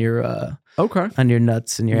right on your on your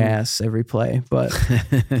nuts and your ass every play. But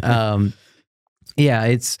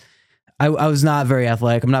yeah, I was not very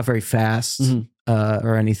athletic. I'm not very fast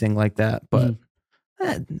or anything like that, but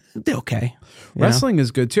they're okay. Wrestling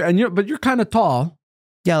is good too, and you're kind of tall.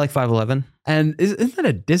 Yeah, like 5'11". And isn't that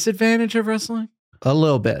a disadvantage of wrestling? A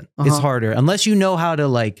little bit. It's harder unless you know how to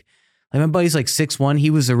like my buddy's like 6'1". He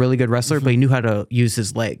was a really good wrestler, but he knew how to use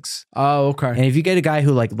his legs. Oh, okay. And if you get a guy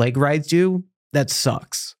who like leg rides you, that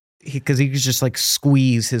sucks. Because he could just like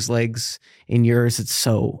squeeze his legs in yours. It's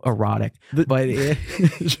so erotic. But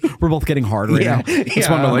we're both getting hard right now. It's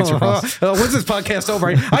one of my legs are crossed. When's this podcast over?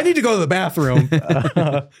 I need to go to the bathroom.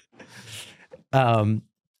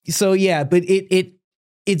 So yeah, but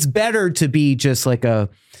it's better to be just like a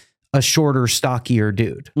shorter, stockier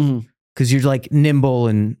dude, because you're like nimble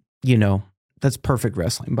and that's perfect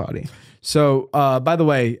wrestling body. So, by the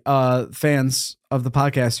way, fans of the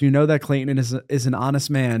podcast, you know that Clayton is an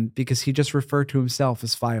honest man because he just referred to himself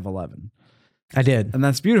as 5'11". I did, and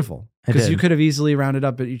that's beautiful because you could have easily rounded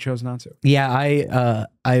up, but you chose not to. Yeah,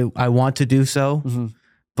 I want to do so.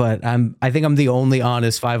 But I think I'm the only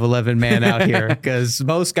honest 5'11" man out here, because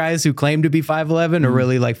most guys who claim to be 5'11" are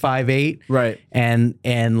really like 5'8", right?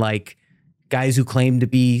 And like guys who claim to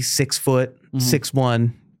be 6 foot,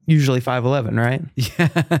 6'1", usually 5'11", right?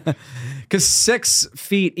 Yeah, because 6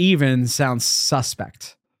 feet even sounds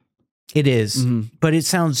suspect. It is, but it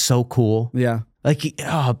sounds so cool. Yeah, Like,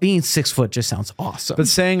 being 6 foot just sounds awesome. But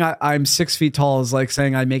saying I'm 6 feet tall is like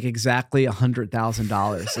saying I make exactly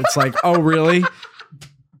 $100,000. It's like, oh, really?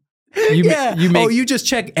 You just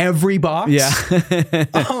check every box? Yeah.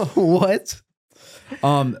 Oh, what?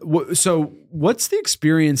 So what's the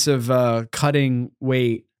experience of cutting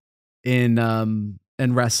weight in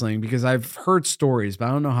wrestling? Because I've heard stories, but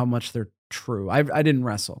I don't know how much they're true. I didn't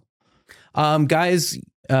wrestle. Guys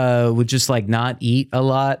would just like not eat a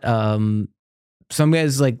lot. Some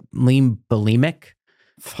guys like lean bulimic,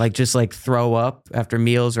 like just like throw up after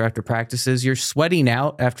meals or after practices. You're sweating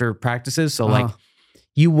out after practices. So like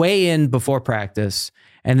you weigh in before practice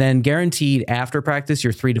and then guaranteed after practice,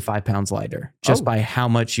 you're 3 to 5 pounds lighter just by how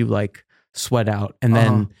much you like sweat out. And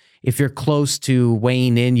then if you're close to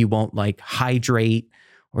weighing in, you won't like hydrate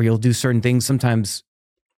or you'll do certain things. Sometimes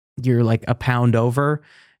you're like a pound over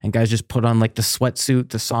and guys just put on like the sweatsuit,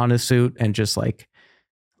 the sauna suit and just like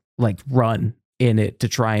run in it to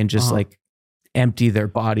try and just like empty their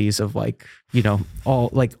bodies of like, all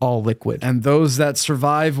liquid. And those that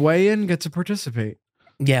survive weigh-in get to participate.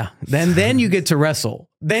 Yeah. Then you get to wrestle.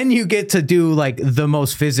 Then you get to do like the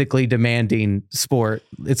most physically demanding sport.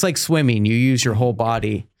 It's like swimming. You use your whole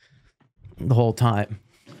body the whole time.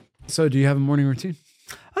 So do you have a morning routine?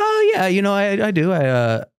 Yeah, I do.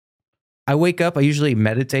 I wake up, I usually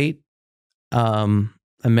meditate. I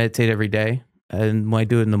meditate every day. And when I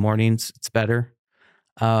do it in the mornings, it's better.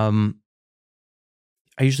 I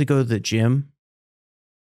usually go to the gym.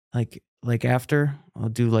 Like after, I'll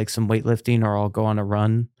do like some weightlifting or I'll go on a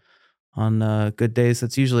run on good days.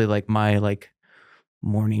 That's usually like my like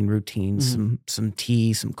morning routine. Mm-hmm. Some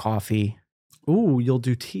tea, some coffee. Ooh, you'll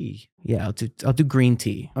do tea. Yeah, I'll do green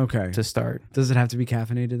tea. Okay. To start. Does it have to be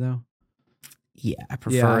caffeinated though? Yeah, I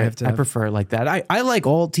prefer it. I prefer it like that. I like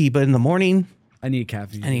all tea, but in the morning I need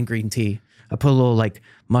caffeine. I need green tea. I put a little like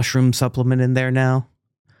mushroom supplement in there now.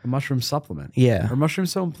 A mushroom supplement? Yeah. Are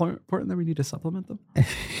mushrooms so important that we need to supplement them?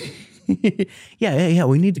 Yeah.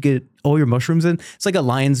 We need to get all your mushrooms in. It's like a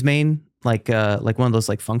lion's mane, like one of those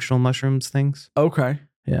like functional mushrooms things. Okay.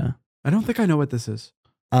 Yeah. I don't think I know what this is.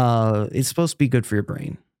 It's supposed to be good for your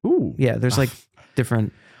brain. Ooh. Yeah, there's like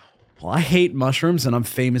different. Well, I hate mushrooms and I'm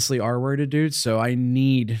famously R-worded, dude. So I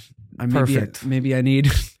need maybe I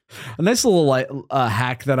need a nice little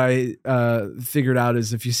hack that I figured out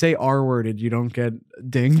is if you say R-worded, you don't get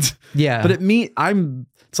dinged. Yeah. But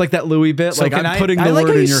it's like that Louis bit. So like I'm putting the I like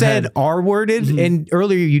word how in you your said head. R-worded, and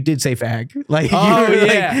earlier you did say fag. Like,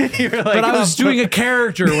 But I was doing a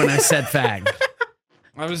character when I said fag.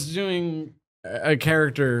 I was doing a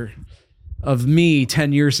character of me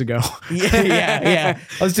 10 years ago. Yeah.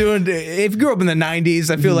 I was doing, if you grew up in the 90s,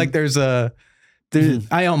 I feel like there's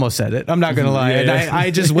I almost said it. I'm not going to lie. I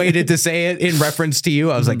just waited to say it in reference to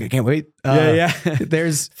you. I was like, I can't wait.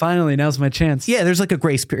 There's finally, now's my chance. Yeah. There's like a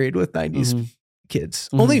grace period with 90s kids.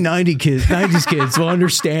 Only 90s kids will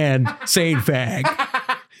understand saying fag.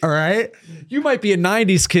 All right. You might be a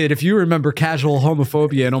 90s kid if you remember casual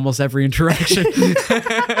homophobia in almost every interaction.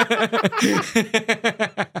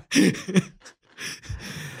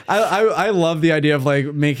 I love the idea of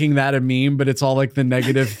like making that a meme, but it's all like the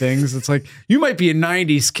negative things. It's like, you might be a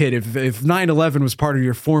 90s kid if 9/11 was part of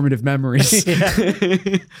your formative memories.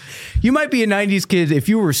 You might be a 90s kid if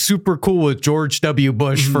you were super cool with George W.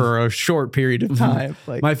 Bush for a short period of time.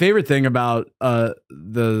 Like, my favorite thing about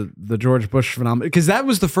the George Bush phenomenon, because that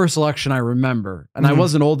was the first election I remember. And I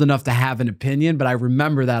wasn't old enough to have an opinion, but I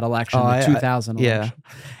remember that election, the 2000 election.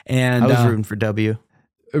 And I was rooting for W.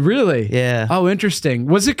 Really? Yeah. Oh, interesting.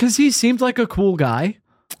 Was it because he seemed like a cool guy?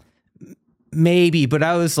 Maybe, but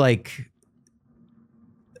I was like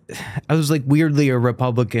weirdly a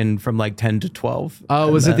Republican from like 10 to 12.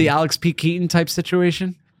 Oh, was it the Alex P. Keaton type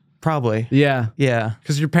situation? Probably. Yeah. Yeah.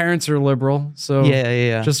 Because your parents are liberal. So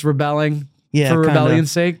yeah. Just rebelling for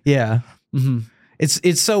rebellion's sake. Yeah. Mm-hmm.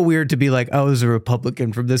 It's so weird to be like, oh, I was a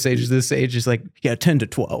Republican from this age to this age. It's like, 10 to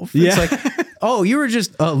 12. Yeah. It's like, oh, you were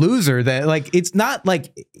just a loser. That like, it's not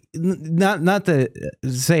like, not to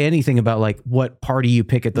say anything about like what party you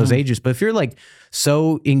pick at those ages, but if you're like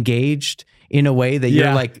so engaged in a way that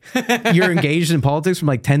you're like, you're engaged in politics from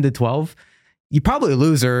like 10 to 12, you're probably a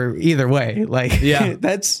loser either way. Like,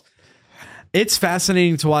 it's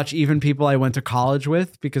fascinating to watch even people I went to college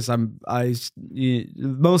with, because I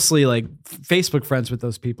mostly like Facebook friends with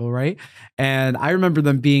those people, right? And I remember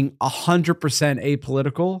them being 100%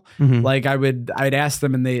 apolitical. Like I'd ask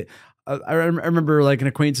them, and I remember like an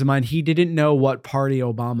acquaintance of mine, he didn't know what party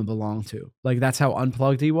Obama belonged to. Like that's how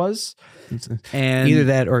unplugged he was. And either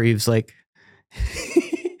that or he was like,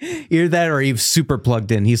 either that or he's super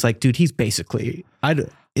plugged in. He's like, dude, he's basically,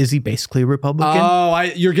 is he basically a Republican? Oh,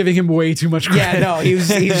 you're giving him way too much credit. Yeah, no,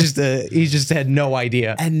 he just had no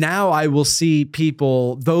idea. And now I will see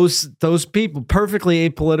people, those people perfectly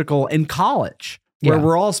apolitical in college, where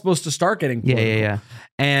we're all supposed to start getting political. Yeah.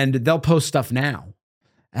 And they'll post stuff now.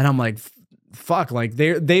 And I'm like, fuck, like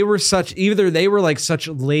they were such, either they were like such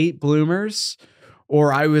late bloomers,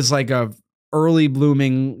 or I was like a early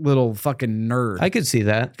blooming little fucking nerd. I could see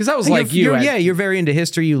that. Because that was like you. You're very into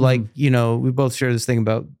history. You like, we both share this thing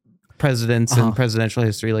about presidents and presidential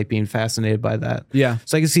history, like being fascinated by that. Yeah.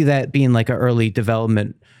 So I can see that being like an early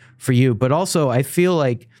development for you. But also I feel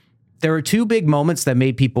like there were two big moments that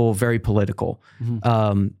made people very political.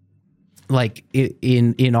 Like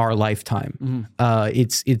in our lifetime.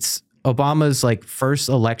 It's Obama's like first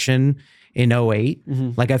election in 08.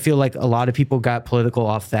 Like I feel like a lot of people got political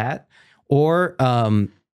off that. Or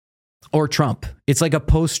Trump. It's like a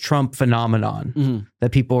post-Trump phenomenon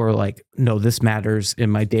that people are like, no, this matters in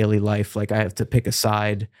my daily life. Like I have to pick a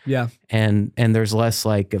side. Yeah. And there's less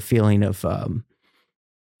like a feeling of,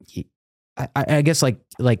 I guess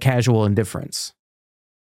like casual indifference.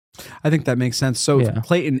 I think that makes sense. So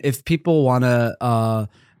Clayton, if people want to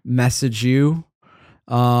message you,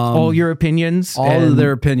 all your opinions, all of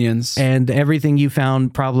their opinions, and everything you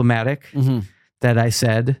found problematic that I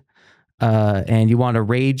said, and you want to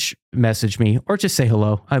rage message me or just say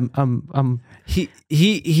hello.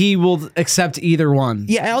 He will accept either one.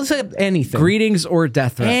 Yeah, I'll accept anything. Greetings or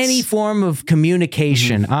death threats. Any form of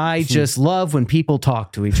communication. I just love when people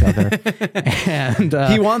talk to each other. And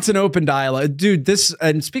he wants an open dialogue. Dude,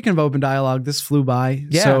 and speaking of open dialogue, this flew by.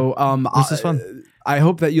 Yeah. So this is fun. I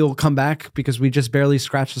hope that you'll come back because we just barely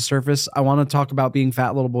scratched the surface. I want to talk about being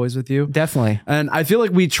fat little boys with you. Definitely. And I feel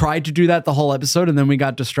like we tried to do that the whole episode and then we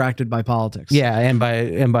got distracted by politics. Yeah, and by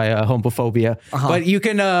homophobia. But you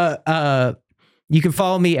can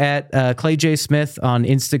follow me at Clay J. Smith on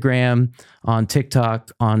Instagram, on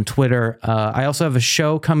TikTok, on Twitter. I also have a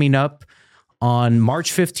show coming up on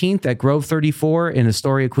March 15th at Grove 34 in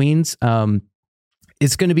Astoria, Queens.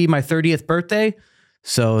 It's going to be my 30th birthday.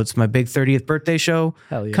 So it's my big 30th birthday show.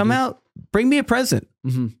 Hell yeah, Come out, bring me a present.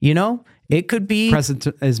 You know, it could be present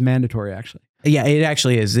is mandatory, actually. Yeah, it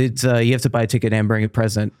actually is. It's you have to buy a ticket and bring a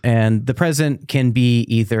present, and the present can be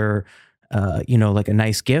either like a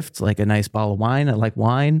nice gift, like a nice bottle of wine. I like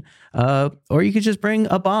wine, or you could just bring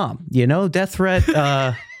a bomb. Death threat,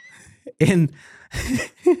 and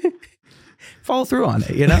follow through on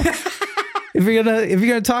it. If you're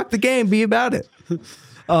gonna talk the game, be about it.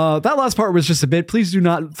 That last part was just a bit. Please do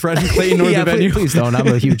not threaten Clayton or the venue. Please don't. I'm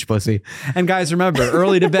a huge pussy. And guys, remember,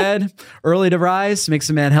 early to bed, early to rise makes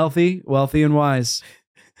a man healthy, wealthy, and wise.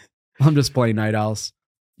 I'm just playing Night Owls.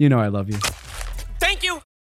 You know I love you. Thank you.